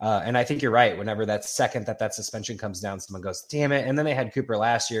 And I think you're right. Whenever that second that suspension comes down, someone goes, damn it. And then they had Cooper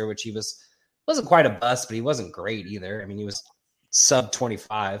last year, which he wasn't quite a bust, but he wasn't great either. I mean, he was sub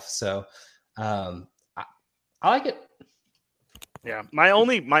 25. So I like it. Yeah, my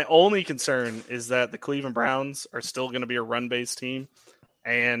only concern is that the Cleveland Browns are still going to be a run-based team,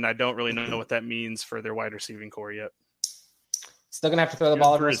 and I don't really know what that means for their wide receiving core yet. Still going to have to throw the good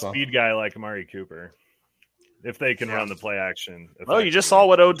ball for a every well. speed guy like Amari Cooper, if they can Yeah. run the play action. Well, you just saw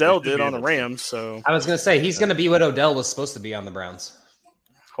what Odell They should did be on the able to. Rams, so I was going to say, he's going to be what Odell was supposed to be on the Browns.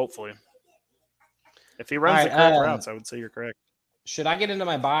 hopefully, if he runs All the right, correct routes, I would say you're correct. Should I get into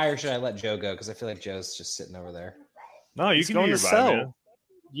my buy or should I let Joe go? Because I feel like Joe's just sitting over there. No, you He's can going do to your buy, sell. man.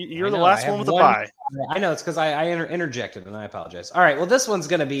 You're I the know, last I one have with a one- buy. I know it's because I interjected and I apologize. All right. Well, this one's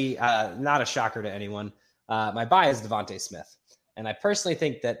going to be not a shocker to anyone. My buy is Devontae Smith. And I personally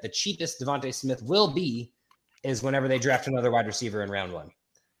think that the cheapest Devontae Smith will be is whenever they draft another wide receiver in round one.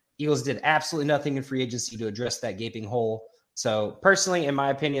 Eagles did absolutely nothing in free agency to address that gaping hole. So personally, in my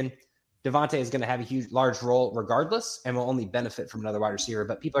opinion, Devontae is going to have a large role regardless and will only benefit from another wide receiver.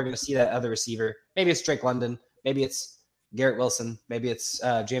 But people are going to see that other receiver. Maybe it's Drake London. Maybe it's Garrett Wilson. Maybe it's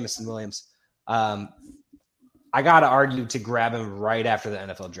Jamison Williams. I got to argue to grab him right after the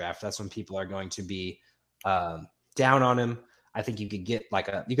NFL draft. That's when people are going to be down on him. I think you could get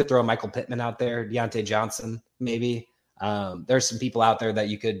you could throw Michael Pittman out there, Deontay Johnson, maybe. There's some people out there that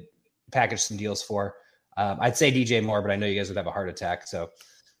you could package some deals for. I'd say DJ Moore, but I know you guys would have a heart attack, so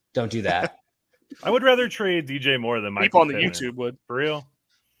don't do that. I would rather trade DJ Moore than Michael People on the Pittman. YouTube would. For real?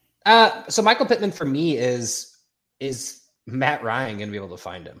 So Michael Pittman for me is Matt Ryan going to be able to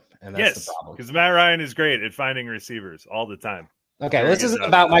find him? And that's the problem. Because Matt Ryan is great at finding receivers all the time. Okay, this isn't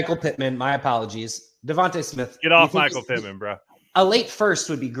about Michael Pittman. My apologies. Devontae Smith. Get off Michael Pittman, bro. A late first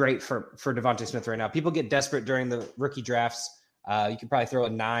would be great for Devontae Smith right now. People get desperate during the rookie drafts. You could probably throw a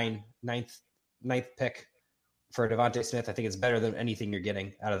ninth pick for Devontae Smith. I think it's better than anything you're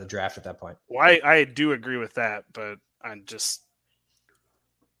getting out of the draft at that point. Well, I do agree with that, but I'm just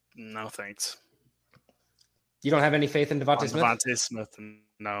no thanks. You don't have any faith in Devontae Smith? Devontae Smith,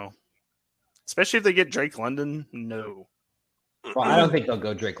 no. Especially if they get Drake London, no. Well, I don't think they'll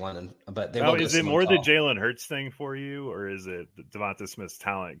go Drake London, but they will. Is it more the Jalen Hurts thing for you, or is it Devontae Smith's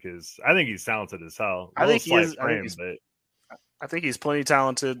talent? Because I think he's talented as hell. I think he is. I think he's plenty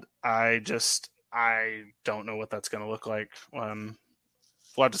talented. I don't know what that's going to look like. We'll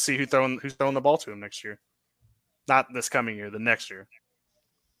have to see who's throwing the ball to him next year. Not this coming year, the next year.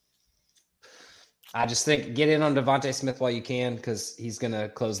 I just think get in on Devontae Smith while you can, because he's going to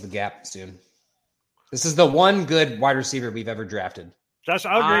close the gap soon. This is the one good wide receiver we've ever drafted. Josh,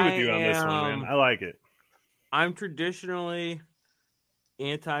 I'll agree with you on this one, man. I like it. I'm traditionally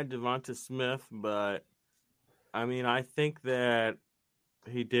anti Devonta Smith, but I mean, I think that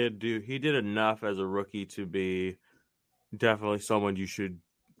he did enough as a rookie to be definitely someone you should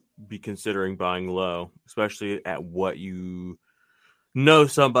be considering buying low, especially at what you know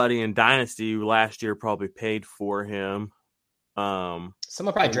somebody in Dynasty last year probably paid for him.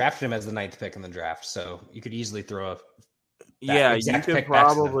 Someone probably drafted him as the 9th pick in the draft, so you could easily throw you can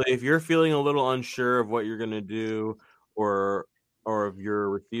probably, if you're feeling a little unsure of what you're going to do, or if you're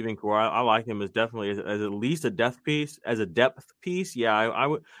receiving core, I like him as definitely as at least a depth piece. Yeah,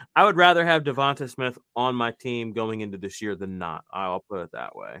 I would rather have Devonta Smith on my team going into this year than not. I'll put it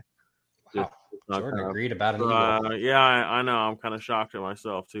that way. Wow. Jordan agreed about it. Yeah, I know. I'm kind of shocked at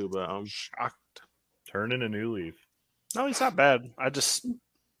myself too, but I'm shocked. Turning a new leaf. No, he's not bad. I just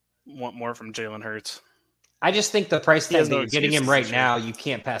want more from Jalen Hurts. I just think the price tag that you're getting him right now, you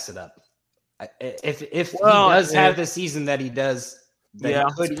can't pass it up. If he does have the season that he does, he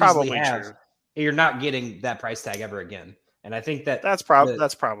could probably have, true. You're not getting that price tag ever again. And I think that's probably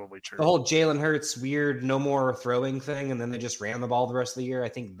true. The whole Jalen Hurts weird no more throwing thing, and then they just ran the ball the rest of the year. I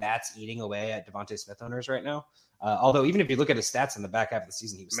think that's eating away at Devontae Smith owners right now. Although even if you look at his stats in the back half of the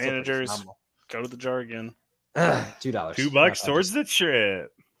season, he was managers still go to the jar again. $2. $2 towards the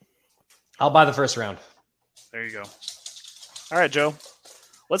trip. I'll buy the first round. There you go. All right, Joe.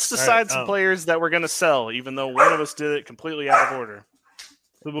 Let's decide some players that we're going to sell, even though one of us did it completely out of order.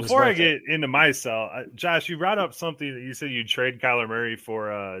 So before I get into my sell, Josh, you brought up something that you said you'd trade Kyler Murray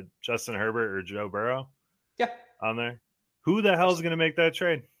for Justin Herbert or Joe Burrow. Yeah. On there. Who the hell is going to make that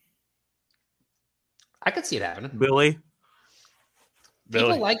trade? I could see it happening. Billy.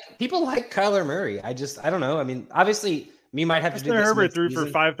 People like Kyler Murray. I don't know. I mean, obviously, me might have to do this. Herbert threw for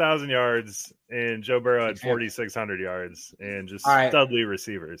 5,000 yards, and Joe Burrow had 4,600 yards, and just studly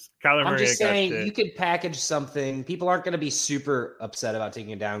receivers. Kyler Murray. I'm just saying you could package something. People aren't going to be super upset about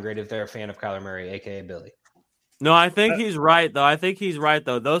taking a downgrade if they're a fan of Kyler Murray, aka Billy. No, I think he's right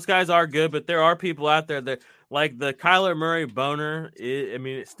though. Those guys are good, but there are people out there that like the Kyler Murray boner.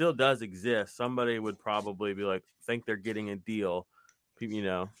 It still does exist. Somebody would probably be like, think they're getting a deal.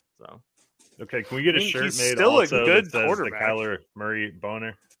 So okay, can we get a shirt made still also a good that says quarterback. the Kyler Murray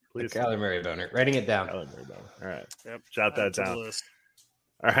boner, please? The Kyler Murray boner. Writing it down. Kyler Murray boner. All right. Yep. Jot that down.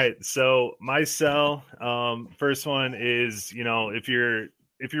 All right. So my sell, first one is, if you're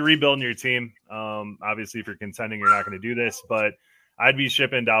rebuilding your team, obviously if you're contending, you're not going to do this, but I'd be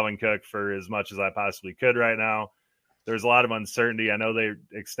shipping Dalvin Cook for as much as I possibly could right now. There's a lot of uncertainty. I know they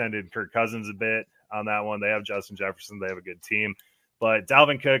extended Kirk Cousins a bit on that one. They have Justin Jefferson. They have a good team. But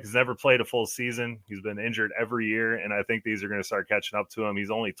Dalvin Cook has never played a full season. He's been injured every year, and I think these are going to start catching up to him.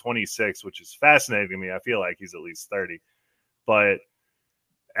 He's only 26, which is fascinating to me. I feel like he's at least 30. But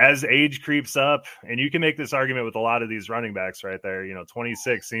as age creeps up, and you can make this argument with a lot of these running backs right there,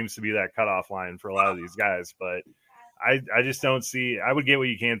 26 seems to be that cutoff line for a lot of these guys. But I just don't see – I would get what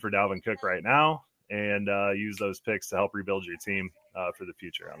you can for Dalvin Cook right now and use those picks to help rebuild your team for the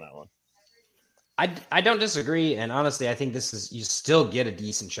future on that one. I don't disagree, and honestly, I think you still get a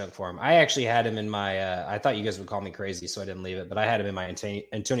decent chunk for him. I actually had him in my I thought you guys would call me crazy, so I didn't leave it, but I had him in my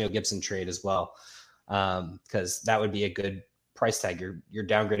Antonio Gibson trade as well, because that would be a good price tag. You're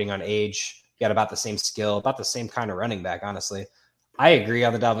downgrading on age, you got about the same skill, about the same kind of running back, honestly. I agree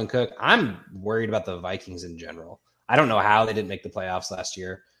on the Dalvin Cook. I'm worried about the Vikings in general. I don't know how they didn't make the playoffs last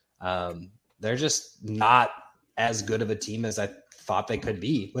year. They're just not as good of a team as I thought they could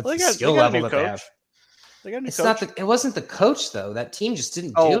be with the skill level that they have. They got a new It's coach. not it wasn't the coach though. That team just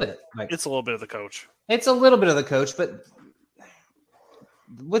didn't do it. Like, it's a little bit of the coach. It's a little bit of the coach, but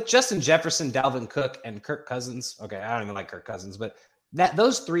with Justin Jefferson, Dalvin Cook, and Kirk Cousins. Okay, I don't even like Kirk Cousins, but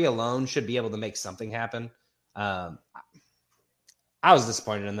those three alone should be able to make something happen. I was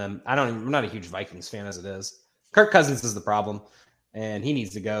disappointed in them. I'm not a huge Vikings fan as it is. Kirk Cousins is the problem, and he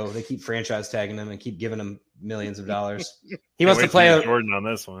needs to go. They keep franchise tagging him and keep giving him millions of dollars. He wants to play Jordan on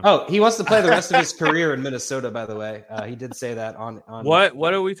this one. Oh, he wants to play the rest of his career in Minnesota. By the way, he did say that on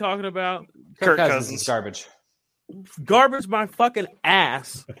What are we talking about? Kirk Cousins is garbage. Garbage my fucking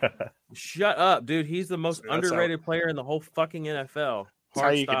ass. Shut up, dude. He's the most underrated player in the whole fucking NFL. That's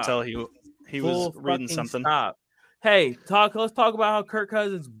how you can tell he was reading something. Stop. Hey, let's talk about how Kirk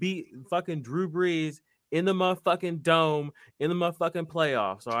Cousins beat fucking Drew Brees in the motherfucking dome in the motherfucking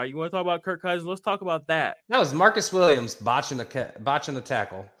playoffs. All right, you want to talk about Kirk Cousins? Let's talk about that. That was Marcus Williams botching the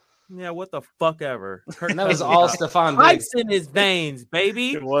tackle. Yeah, what the fuck ever. And that was all Stephon Diggs. Ice in his veins,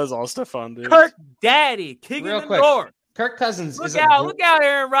 baby. It was all Stephon Diggs. Kirk Daddy kicking Real the quick, door. Kirk Cousins Look out,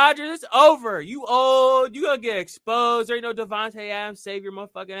 Aaron Rodgers. It's over. You old. You gonna get exposed. There ain't no Devontae Adams. Save your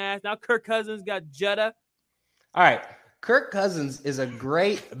motherfucking ass. Now Kirk Cousins got Jetta. All right. Kirk Cousins is a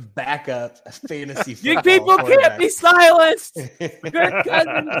great backup fantasy football You people can't be silenced. Kirk quarterback.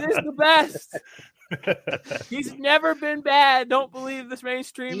 Cousins is the best. He's never been bad. Don't believe this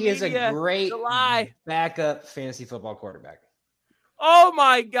mainstream He media. is a great It's a lie. backup fantasy football quarterback. Oh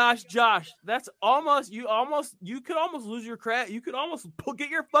my gosh, Josh, that's you could almost lose your credit. You could almost get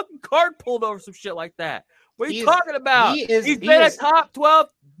your fucking card pulled over some shit like that. What are you talking about? He's been a top 12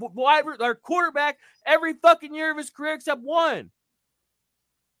 wide or quarterback every fucking year of his career except one.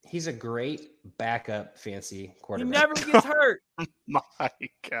 He's a great backup fantasy quarterback. He never gets hurt. My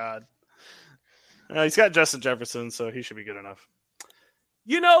God. He's got Justin Jefferson, so he should be good enough.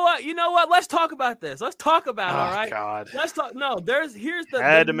 You know what? Let's talk about this. Let's talk about it, all right? God. Let's talk. No, here's the I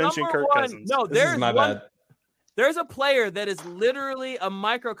had to mention Kirk Cousins. No, This is my bad. There's a player that is literally a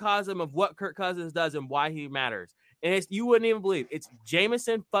microcosm of what Kirk Cousins does and why he matters. And you wouldn't even believe it's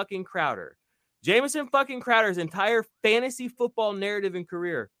Jamison fucking Crowder. Jamison fucking Crowder's entire fantasy football narrative and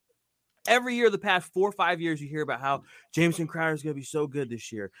career. Every year, the past 4 or 5 years, you hear about how Jamison Crowder is going to be so good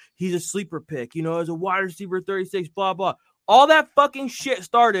this year. He's a sleeper pick, as a wide receiver 36, blah, blah. All that fucking shit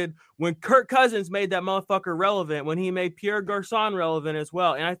started when Kirk Cousins made that motherfucker relevant, when he made Pierre Garçon relevant as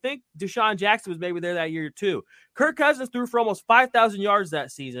well. And I think Deshaun Jackson was maybe there that year too. Kirk Cousins threw for almost 5,000 yards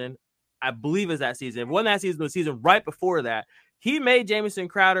that season. I believe it was that season. If it wasn't that season, the season right before that. He made Jamison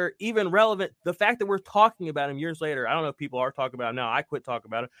Crowder even relevant. The fact that we're talking about him years later, I don't know if people are talking about him now. I quit talking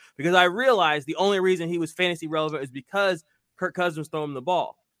about him because I realized the only reason he was fantasy relevant is because Kirk Cousins was throwing him the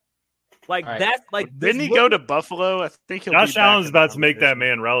ball. Like right. that's like. Didn't he go to Buffalo? I think he'll. Josh Allen's about to make that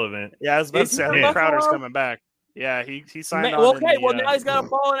man relevant. Yeah, I was about to say, I think Crowder's coming back. Yeah, he signed on. Okay, well now he's got a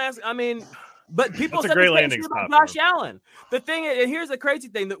ball and ask. I mean, but people said the same shit about Josh Allen. The thing, and here's the crazy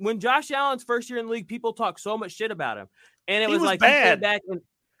thing: that when Josh Allen's first year in the league, people talk so much shit about him, and it was like bad. He came back and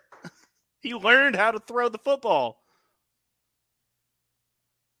he learned how to throw the football.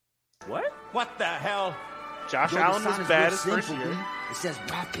 What? What the hell? Josh Allen was bad his first year. It says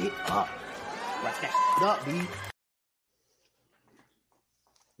wrap it up. Wrap that up, B.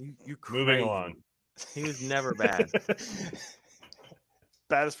 You moving along. He was never bad.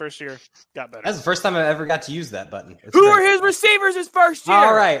 Bad his first year. Got better. That's the first time I ever got to use that button. Who are his receivers his first year?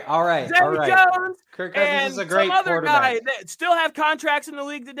 All right. Zay Jones Kirk Cousins is a great some other quarterback. guy that still have contracts in the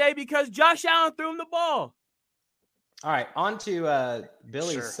league today because Josh Allen threw him the ball. All right, on to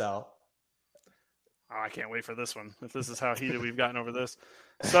Billy's Sure. cell. Oh, I can't wait for this one. If this is how heated we've gotten over this.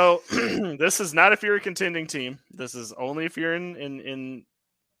 So this is not if you're a contending team. This is only if you're in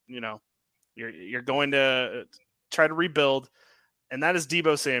you're going to try to rebuild, and that is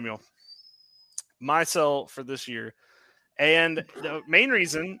Deebo Samuel. My sell for this year. And the main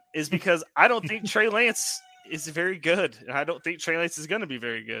reason is because I don't think Trey Lance is very good. And I don't think Trey Lance is going to be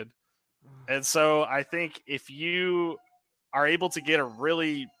very good. And so I think if you are able to get a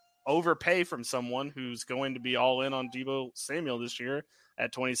really overpay from someone who's going to be all in on Deebo Samuel this year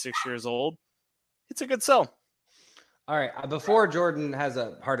at 26 years old, it's a good sell. All right, before Jordan has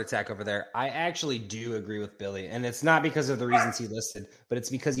a heart attack over there, I actually do agree with Billy. And it's not because of the reasons he listed, but it's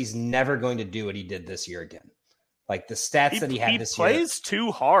because he's never going to do what he did this year again. Like the stats that he had this year. He plays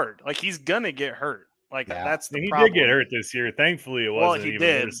too hard. Like he's going to get hurt. Like Yeah. that's the He problem. did get hurt this year. Thankfully, it wasn't he even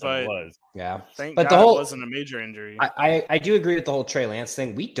did, worse than it but was. Yeah. Thank But God the whole it wasn't a major injury. I do agree with the whole Trey Lance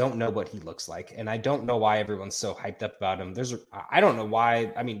thing. We don't know what he looks like, and I don't know why everyone's so hyped up about him. I don't know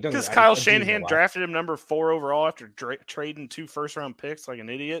why. I mean, Because I Kyle do know Shanahan why. drafted him number 4 overall after trading 2 first-round picks like an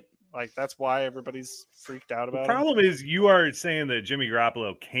idiot. Like that's why everybody's freaked out The about him. problem is you are saying that Jimmy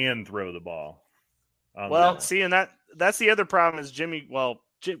Garoppolo can throw the ball. Well, see, and that's the other problem is Jimmy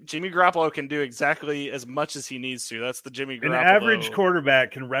Garoppolo can do exactly as much as he needs to. That's the Jimmy Garoppolo. An average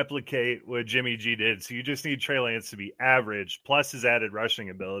quarterback can replicate what Jimmy G did. So you just need Trey Lance to be average, plus his added rushing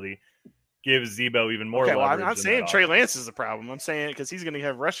ability gives Zebo even more Okay, well, I'm leverage not in saying that Trey offense. Lance is the problem. I'm saying it because he's going to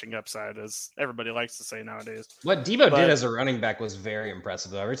have rushing upside, as everybody likes to say nowadays. What Debo did as a running back was very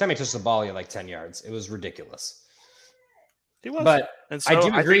impressive, though. Every time he touched the ball, he had like 10 yards. It was ridiculous. He was. But And so I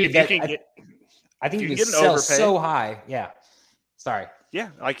do agree think that I think if you you can get an sell overpay- so high. Yeah. Sorry. yeah,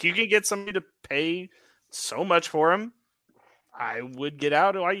 like you can get somebody to pay so much for him. I would get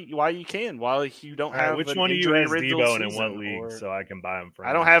out while you can, while you don't All right, have which an one of you has injury-riddled Debo and in season, what league or- so I can buy him from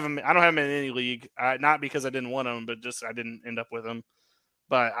I don't have him. I don't have him in any league. Not because I didn't want him, but just I didn't end up with him.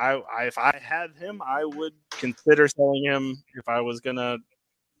 But if I had him, I would consider selling him if I was gonna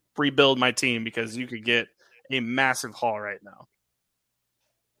rebuild my team because you could get a massive haul right now.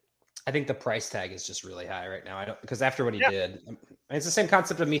 I think the price tag is just really high right now. I don't because after what he did, it's the same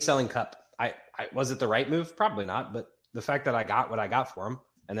concept of me selling Cup. I was it the right move? Probably not, but the fact that I got what I got for him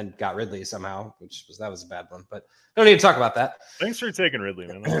and then got Ridley somehow, that was a bad one. But I don't need to talk about that. Thanks for taking Ridley,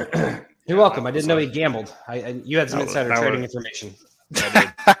 man. You're welcome. I didn't know he gambled. You had some insider trading information.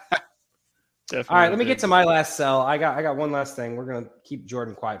 All right, let me get to my last sell. I got one last thing. We're gonna keep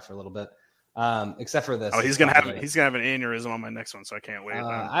Jordan quiet for a little bit, except for this. Oh, he's gonna have an aneurysm on my next one, so I can't wait.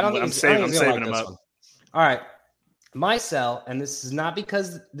 I'm saving him up. One. All right, my sell, and this is not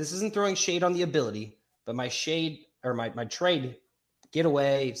because this isn't throwing shade on the ability, but my shade or my trade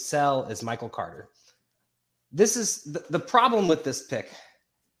getaway sell is Michael Carter. This is the problem with this pick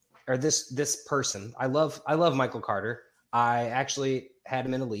or this person. I love Michael Carter. I actually had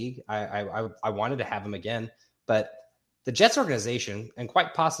him in a league. I wanted to have him again, but the Jets organization and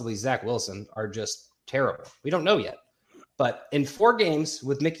quite possibly Zach Wilson are just terrible. We don't know yet. But in 4 games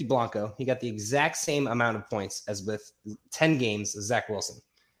with Mickey Blanco, he got the exact same amount of points as with 10 games of Zach Wilson.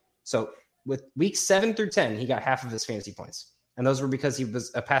 So with weeks 7 through 10, he got half of his fantasy points. And those were because he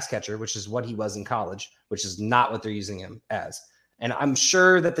was a pass catcher, which is what he was in college, which is not what they're using him as. And I'm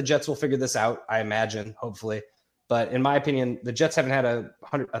sure that the Jets will figure this out, I imagine, hopefully. But in my opinion, the Jets haven't had a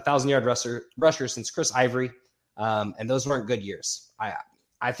 1,000-yard rusher since Chris Ivory, and those weren't good years.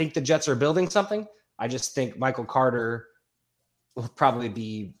 I think the Jets are building something. I just think Michael Carter will probably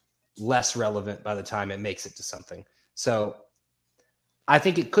be less relevant by the time it makes it to something. So I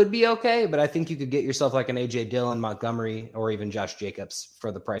think it could be okay, but I think you could get yourself like an A.J. Dillon, Montgomery, or even Josh Jacobs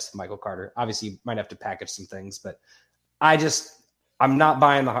for the price of Michael Carter. Obviously, you might have to package some things, but I'm not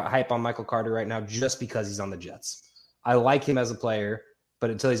buying the hype on Michael Carter right now just because he's on the Jets. I like him as a player, but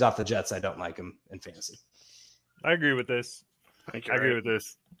until he's off the Jets, I don't like him in fantasy. I agree with this. I agree with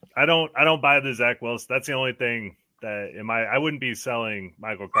this. I don't buy the Zach Wilson. That's the only thing that I wouldn't be selling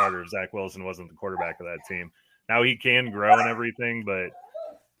Michael Carter if Zach Wilson wasn't the quarterback of that team. Now he can grow and everything, but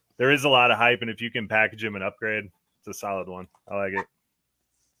there is a lot of hype, and if you can package him and upgrade, it's a solid one. I like it.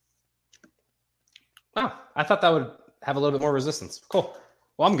 Oh, I thought that would have a little bit more resistance. Cool.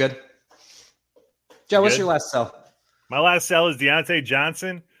 Well, I'm good. Joe, what's your last sell? My last sell is Deontay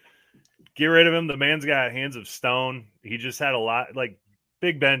Johnson. Get rid of him. The man's got hands of stone. He just had a lot. Like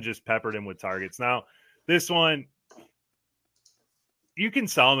Big Ben just peppered him with targets. Now, this one, you can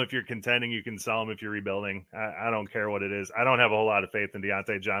sell him if you're contending. You can sell him if you're rebuilding. I don't care what it is. I don't have a whole lot of faith in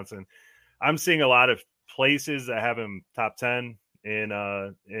Deontay Johnson. I'm seeing a lot of places that have him top 10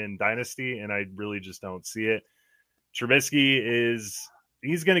 in Dynasty, and I really just don't see it. Trubisky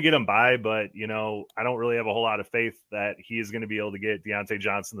he's going to get him by, but, I don't really have a whole lot of faith that he is going to be able to get Deontay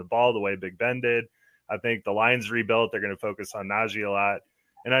Johnson the ball the way Big Ben did. I think the line's rebuilt. They're going to focus on Najee a lot,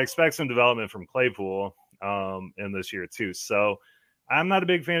 and I expect some development from Claypool in this year too. So I'm not a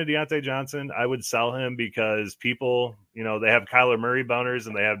big fan of Deontay Johnson. I would sell him because people, they have Kyler Murray boners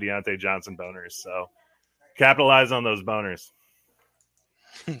and they have Deontay Johnson boners. So capitalize on those boners.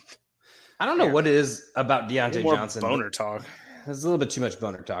 I don't know what it is about Deontay Johnson. Boner talk. There's a little bit too much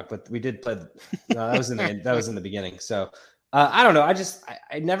boner talk, but we did play. That was in the beginning. So I don't know.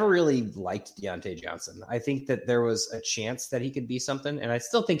 I never really liked Deontay Johnson. I think that there was a chance that he could be something, and I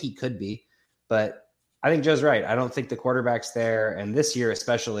still think he could be. But I think Joe's right. I don't think the quarterback's there, and this year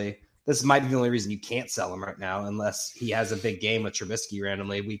especially, this might be the only reason you can't sell him right now, unless he has a big game with Trubisky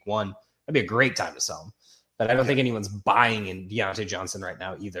randomly week 1. That'd be a great time to sell him. But I don't think anyone's buying in Deontay Johnson right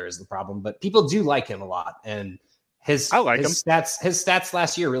now either is the problem. But people do like him a lot, and his stats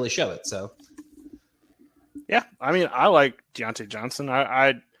last year really show it. So, yeah, I mean, I like Deontay Johnson.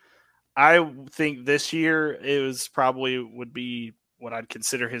 I think this year would be what I'd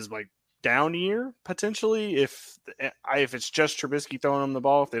consider his like down year potentially if it's just Trubisky throwing him the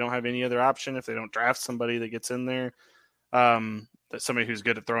ball, if they don't have any other option, if they don't draft somebody that gets in there, that somebody who's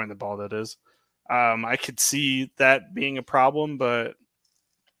good at throwing the ball, that is. I could see that being a problem, but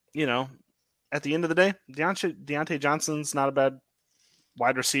at the end of the day, Deontay Johnson's not a bad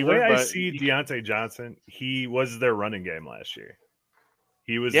wide receiver. The way but I see Deontay Johnson, he was their running game last year.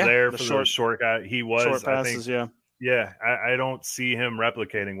 He was there for the short guy. He was short passes, Yeah, I don't see him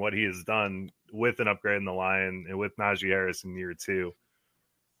replicating what he has done with an upgrade in the line and with Najee Harris in year 2.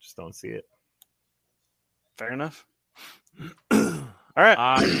 Just don't see it. Fair enough. All right.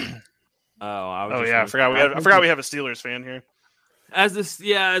 I forgot we have a Steelers fan here. As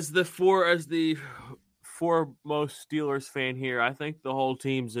the foremost Steelers fan here, I think the whole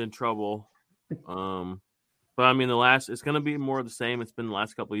team's in trouble. But I mean, it's going to be more of the same. It's been the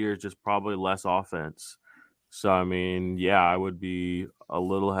last couple of years, just probably less offense. So, I mean, yeah, I would be a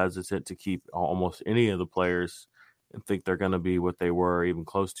little hesitant to keep almost any of the players and think they're going to be what they were even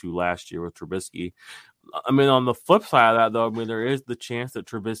close to last year with Trubisky. I mean, on the flip side of that, though, I mean, there is the chance that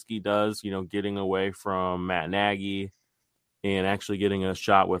Trubisky does, getting away from Matt Nagy and actually getting a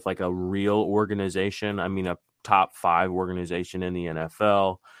shot with like a real organization. I mean, a top 5 organization in the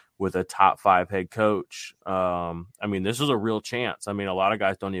NFL with a top 5 head coach. I mean, this is a real chance. I mean, a lot of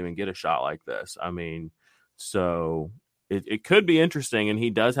guys don't even get a shot like this. I mean, so it could be interesting, and he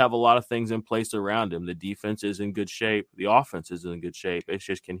does have a lot of things in place around him. The defense is in good shape. The offense is in good shape. It's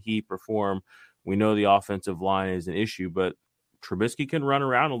just, can he perform? We know the offensive line is an issue, but Trubisky can run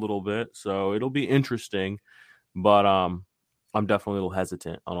around a little bit, so it'll be interesting. But I'm definitely a little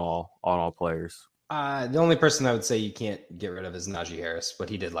hesitant on all players. The only person I would say you can't get rid of is Najee Harris. What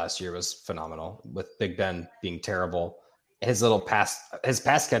he did last year was phenomenal, with Big Ben being terrible. His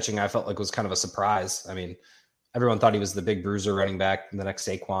pass catching, I felt like was kind of a surprise. I mean, everyone thought he was the big bruiser running back, the next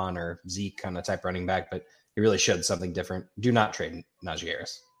Saquon or Zeke kind of type running back, but he really showed something different. Do not trade Najee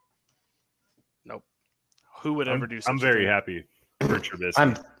Harris. Nope. Who would ever do something? I'm very happy for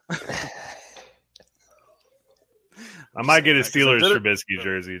Trubisky. I might get a Steelers Trubisky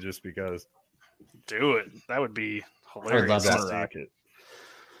jersey just because. Do it. That would be hilarious. I would love that.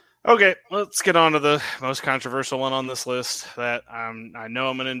 Okay, let's get on to the most controversial one on this list that I know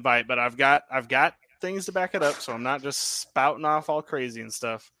I'm going to invite, but I've got things to back it up, so I'm not just spouting off all crazy and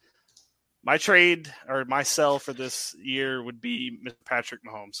stuff. My trade or my sell for this year would be Mr. Patrick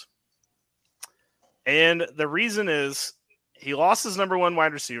Mahomes. And the reason is he lost his number 1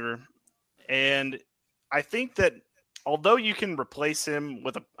 wide receiver, and I think that although you can replace him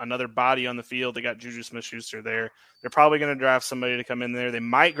with another body on the field, they got Juju Smith-Schuster there. They're probably going to draft somebody to come in there. They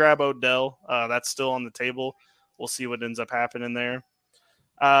might grab Odell. That's still on the table. We'll see what ends up happening there.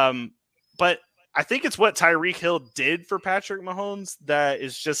 But I think it's what Tyreek Hill did for Patrick Mahomes that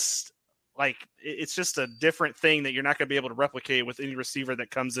is just like, it's just a different thing that you're not going to be able to replicate with any receiver that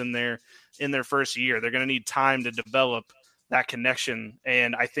comes in there in their first year. They're going to need time to develop that connection.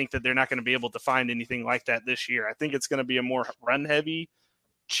 And I think that they're not going to be able to find anything like that this year. I think it's going to be a more run heavy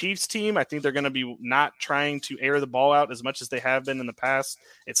Chiefs team. I think they're going to be not trying to air the ball out as much as they have been in the past.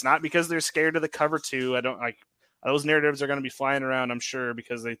 It's not because they're scared of the cover 2. I don't like those narratives are going to be flying around, I'm sure,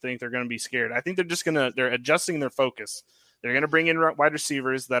 because they think they're going to be scared. I think they're adjusting their focus. They're going to bring in wide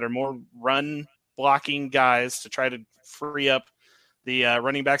receivers that are more run blocking guys to try to free up the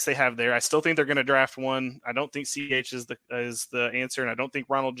running backs they have there. I still think they're going to draft one. I don't think CH is the answer, and I don't think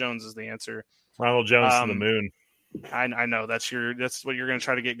Ronald Jones is the answer. Ronald Jones to the moon. I know that's what you're going to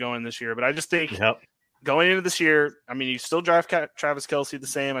try to get going this year. But I just think going into this year, I mean, you still draft Travis Kelce the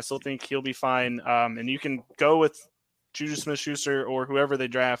same. I still think he'll be fine. And you can go with Juju Smith-Schuster or whoever they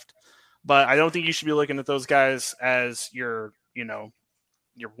draft. But I don't think you should be looking at those guys as your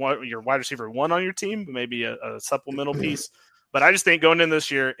wide receiver 1 on your team, but maybe a supplemental piece. But I just think going in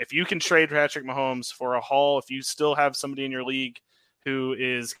this year, if you can trade Patrick Mahomes for a haul, if you still have somebody in your league who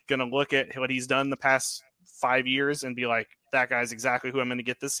is going to look at what he's done the past 5 years and be like, that guy's exactly who I'm going to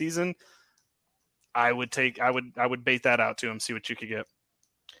get this season, I would bait that out to him, see what you could get.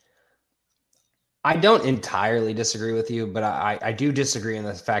 I don't entirely disagree with you, but I do disagree in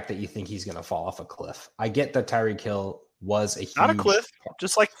the fact that you think he's going to fall off a cliff. I get that Tyreek Hill was a huge... Not a cliff,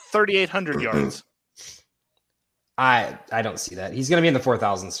 just like 3,800 yards. I don't see that. He's going to be in the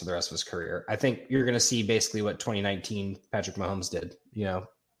 4,000s for the rest of his career. I think you're going to see basically what 2019 Patrick Mahomes did,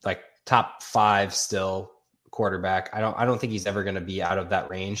 like top 5 still quarterback. I don't think he's ever going to be out of that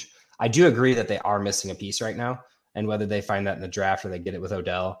range. I do agree that they are missing a piece right now, and whether they find that in the draft or they get it with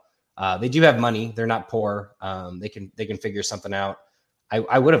Odell, they do have money. They're not poor. They can figure something out.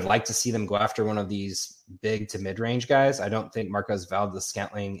 I would have liked to see them go after one of these big to mid-range guys. I don't think Marquez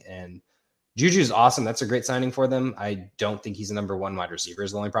Valdes-Scantling and Juju's awesome. That's a great signing for them. I don't think he's a number 1 wide receiver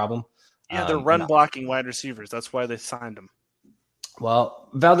is the only problem. Yeah, they're run-blocking wide receivers. That's why they signed him. Well,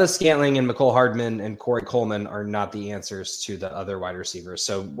 Valdes-Scantling and McCole Hardman and Corey Coleman are not the answers to the other wide receivers.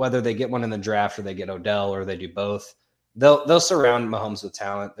 So whether they get one in the draft or they get Odell or they do both, they'll surround Mahomes with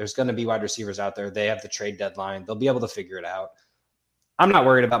talent. There's going to be wide receivers out there. They have the trade deadline. They'll be able to figure it out. I'm not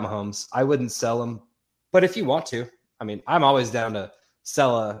worried about Mahomes. I wouldn't sell him. But if you want to, I mean, I'm always down to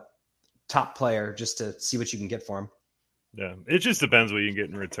sell a top player just to see what you can get for him. Yeah, it just depends what you can get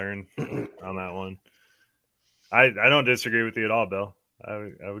in return on that one. I don't disagree with you at all, Bill.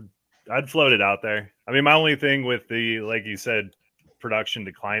 I'd float it out there. I mean, my only thing with the, like you said, production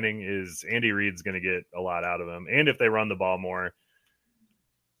declining is Andy Reid's going to get a lot out of him. And if they run the ball more,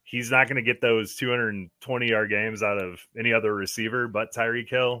 he's not going to get those 220-yard games out of any other receiver but Tyreek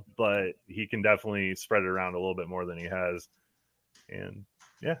Hill, but he can definitely spread it around a little bit more than he has. And,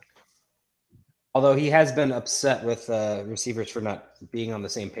 yeah. Although he has been upset with receivers for not being on the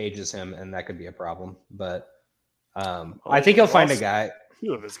same page as him, and that could be a problem. But I think he'll find a guy.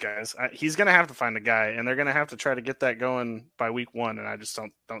 Few of his guys. He's going to have to find a guy, and they're going to have to try to get that going by week 1, and I just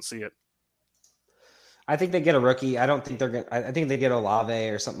don't see it. I think they get a rookie. I don't think they're going. I think they get Olave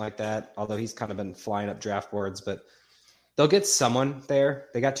or something like that. Although he's kind of been flying up draft boards, but they'll get someone there.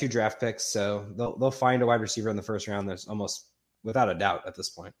 They got 2 draft picks, so they'll find a wide receiver in the first round. There's almost without a doubt at this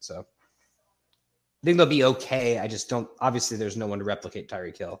point. So I think they'll be okay. I just don't. Obviously, there's no one to replicate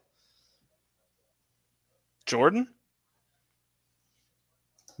Tyreek Hill. Jordan?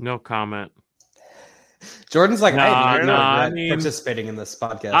 No comment. Jordan's like, I mean, participating in this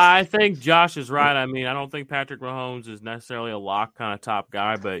podcast. I think Josh is right. I mean, I don't think Patrick Mahomes is necessarily a lock kind of top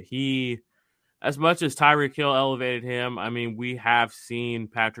guy, but he, as much as Tyreek Hill elevated him, I mean, we have seen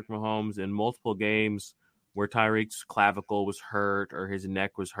Patrick Mahomes in multiple games where Tyreek's clavicle was hurt or his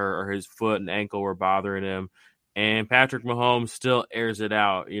neck was hurt or his foot and ankle were bothering him. And Patrick Mahomes still airs it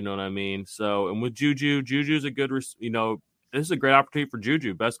out. You know what I mean? So, and with Juju's a good, this is a great opportunity for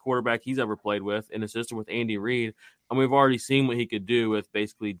Juju, best quarterback he's ever played with, in a system with Andy Reid. And we've already seen what he could do with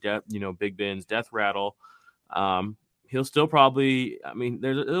basically, Big Ben's death rattle. He'll still probably, I mean,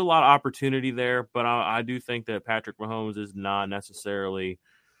 there's a lot of opportunity there, but I do think that Patrick Mahomes is not necessarily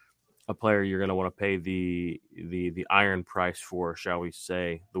a player you're going to want to pay the iron price for, shall we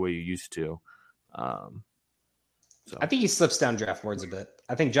say, the way you used to. So I think he slips down draft boards a bit.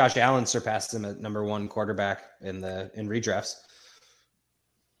 I think Josh Allen surpassed him at number 1 quarterback in redrafts.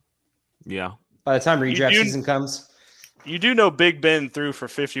 Yeah. By the time redraft season comes. You do know Big Ben threw for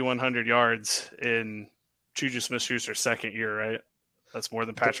 5,100 yards in Juju Smith-Schuster's second year, right? That's more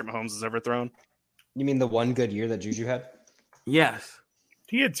than Patrick Mahomes has ever thrown. You mean the one good year that Juju had? Yes.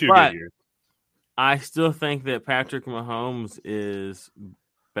 He had 2 good years. I still think that Patrick Mahomes is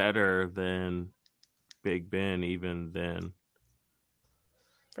better than Big Ben even then.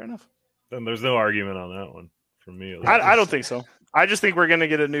 Fair enough. Then there's no argument on that one from me. I don't think so. I just think we're going to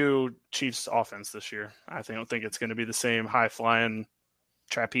get a new Chiefs offense this year. I don't think it's going to be the same high-flying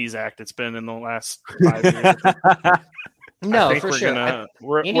trapeze act it's been in the last 5 years. No, for sure.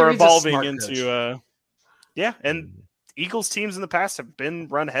 We're evolving into and Eagles teams in the past have been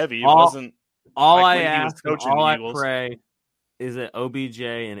run heavy. It wasn't all like I ask, all I Eagles. pray is that OBJ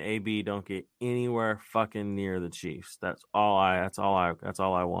and AB don't get anywhere fucking near the Chiefs. That's all I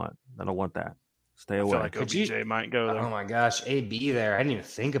want. I don't want that. Stay away. I feel like OBJ might go there. Oh my gosh, AB there. I didn't even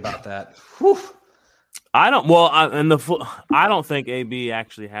think about that. Whew. I don't think AB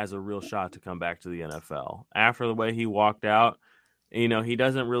actually has a real shot to come back to the NFL after the way he walked out. He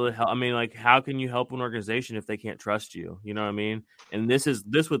doesn't really help. I mean, like, how can you help an organization if they can't trust you? You know what I mean? And this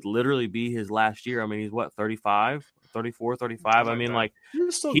would literally be his last year. I mean, he's what, 35, 34, 35. I mean, like,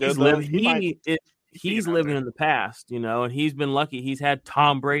 he's living in the past, and he's been lucky. He's had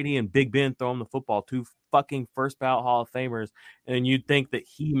Tom Brady and Big Ben throw him the football, 2 fucking first ballot Hall of Famers. And you'd think that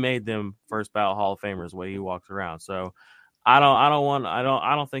he made them first ballot Hall of Famers the way he walks around. So I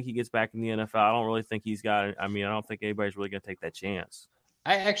don't think he gets back in the NFL. I don't really think he's got it. I mean, I don't think anybody's really going to take that chance.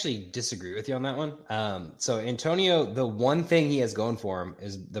 I actually disagree with you on that one. So Antonio, the one thing he has going for him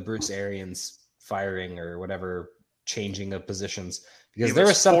is the Bruce Arians firing or whatever, changing of positions, because there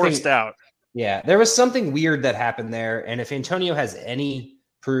was something forced out. Yeah, there was something weird that happened there. And if Antonio has any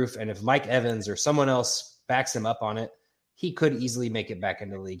proof, and if Mike Evans or someone else backs him up on it, he could easily make it back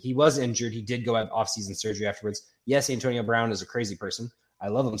into the league. He was injured. He did go have off-season surgery afterwards. Yes, Antonio Brown is a crazy person. I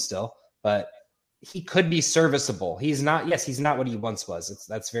love him still, but he could be serviceable. He's not what he once was.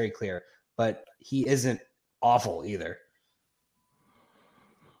 That's very clear, but he isn't awful either.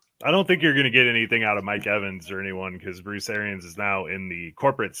 I don't think you're going to get anything out of Mike Evans or anyone because Bruce Arians is now in the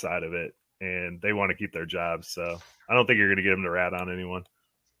corporate side of it, and they want to keep their jobs. So I don't think you're going to get him to rat on anyone.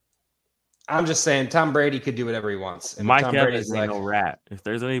 I'm just saying Tom Brady could do whatever he wants. And Mike Tom Evans Brady's ain't no rat. If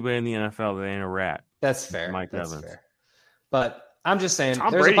there's anybody in the NFL that ain't a rat, that's fair. Mike That's Evans. fair. But I'm just saying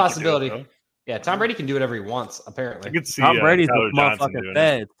Tom there's Brady a can do it, possibility. though. Yeah, Tom Brady can do whatever he wants, apparently. I could see Tom Brady's the Tyler Johnson motherfucking doing it.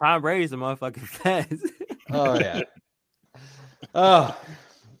 feds. Tom Brady's the motherfucking feds. Oh, yeah. Oh,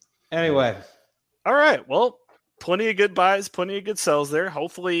 anyway. All right. Well, plenty of good buys, plenty of good sells there.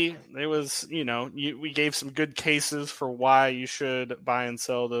 Hopefully, there was, we gave some good cases for why you should buy and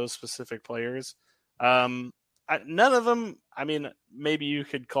sell those specific players. None of them, I mean, maybe you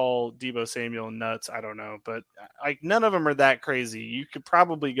could call Deebo Samuel nuts. I don't know. But none of them are that crazy. You could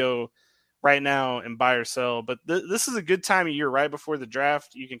probably go right now and buy or sell. But this is a good time of year right before the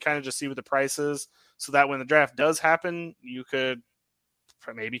draft. You can kind of just see what the price is so that when the draft does happen, you could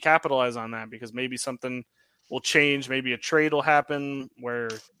maybe capitalize on that because maybe something will change. Maybe a trade will happen where,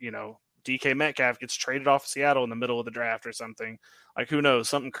 DK Metcalf gets traded off Seattle in the middle of the draft or something. Who knows?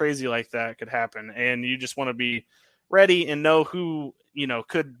 Something crazy like that could happen. And you just want to be ready and know who,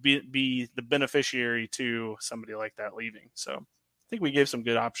 could be the beneficiary to somebody like that leaving. So I think we gave some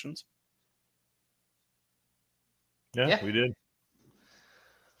good options. Yeah, we did.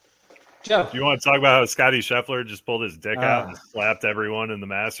 Joe. Do you want to talk about how Scotty Scheffler just pulled his dick out and slapped everyone in the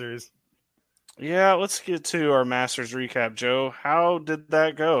Masters? Yeah, let's get to our Masters recap, Joe. How did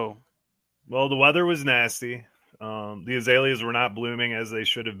that go? Well, the weather was nasty. The azaleas were not blooming as they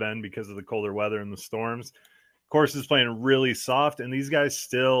should have been because of the colder weather and the storms. Course is playing really soft, and these guys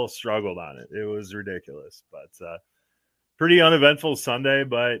still struggled on it. It was ridiculous, but pretty uneventful Sunday,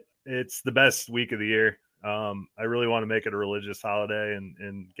 but it's the best week of the year. I really want to make it a religious holiday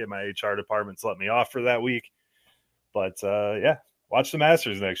and get my HR department to let me off for that week. But watch the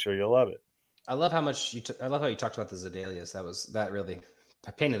Masters next year. You'll love it. I love how much I love how you talked about the azaleas. That really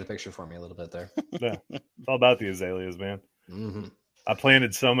painted the picture for me a little bit there. Yeah, it's all about the azaleas, man. Mm-hmm. I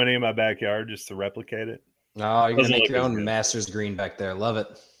planted so many in my backyard just to replicate it. Oh, you're going to make your own good. Masters green back there. Love it.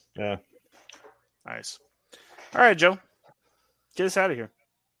 Yeah. Nice. All right, Joe. Get us out of here.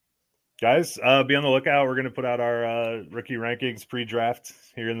 Guys, be on the lookout. We're going to put out our rookie rankings pre-draft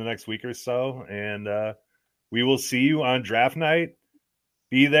here in the next week or so. And we will see you on draft night.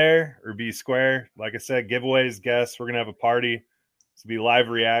 Be there or be square. Like I said, giveaways, guests. We're going to have a party. It's going to be live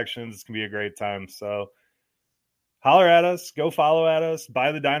reactions. It's going to be a great time. So holler at us. Go follow at us.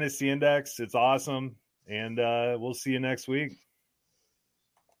 Buy the Dynasty Index. It's awesome. And we'll see you next week.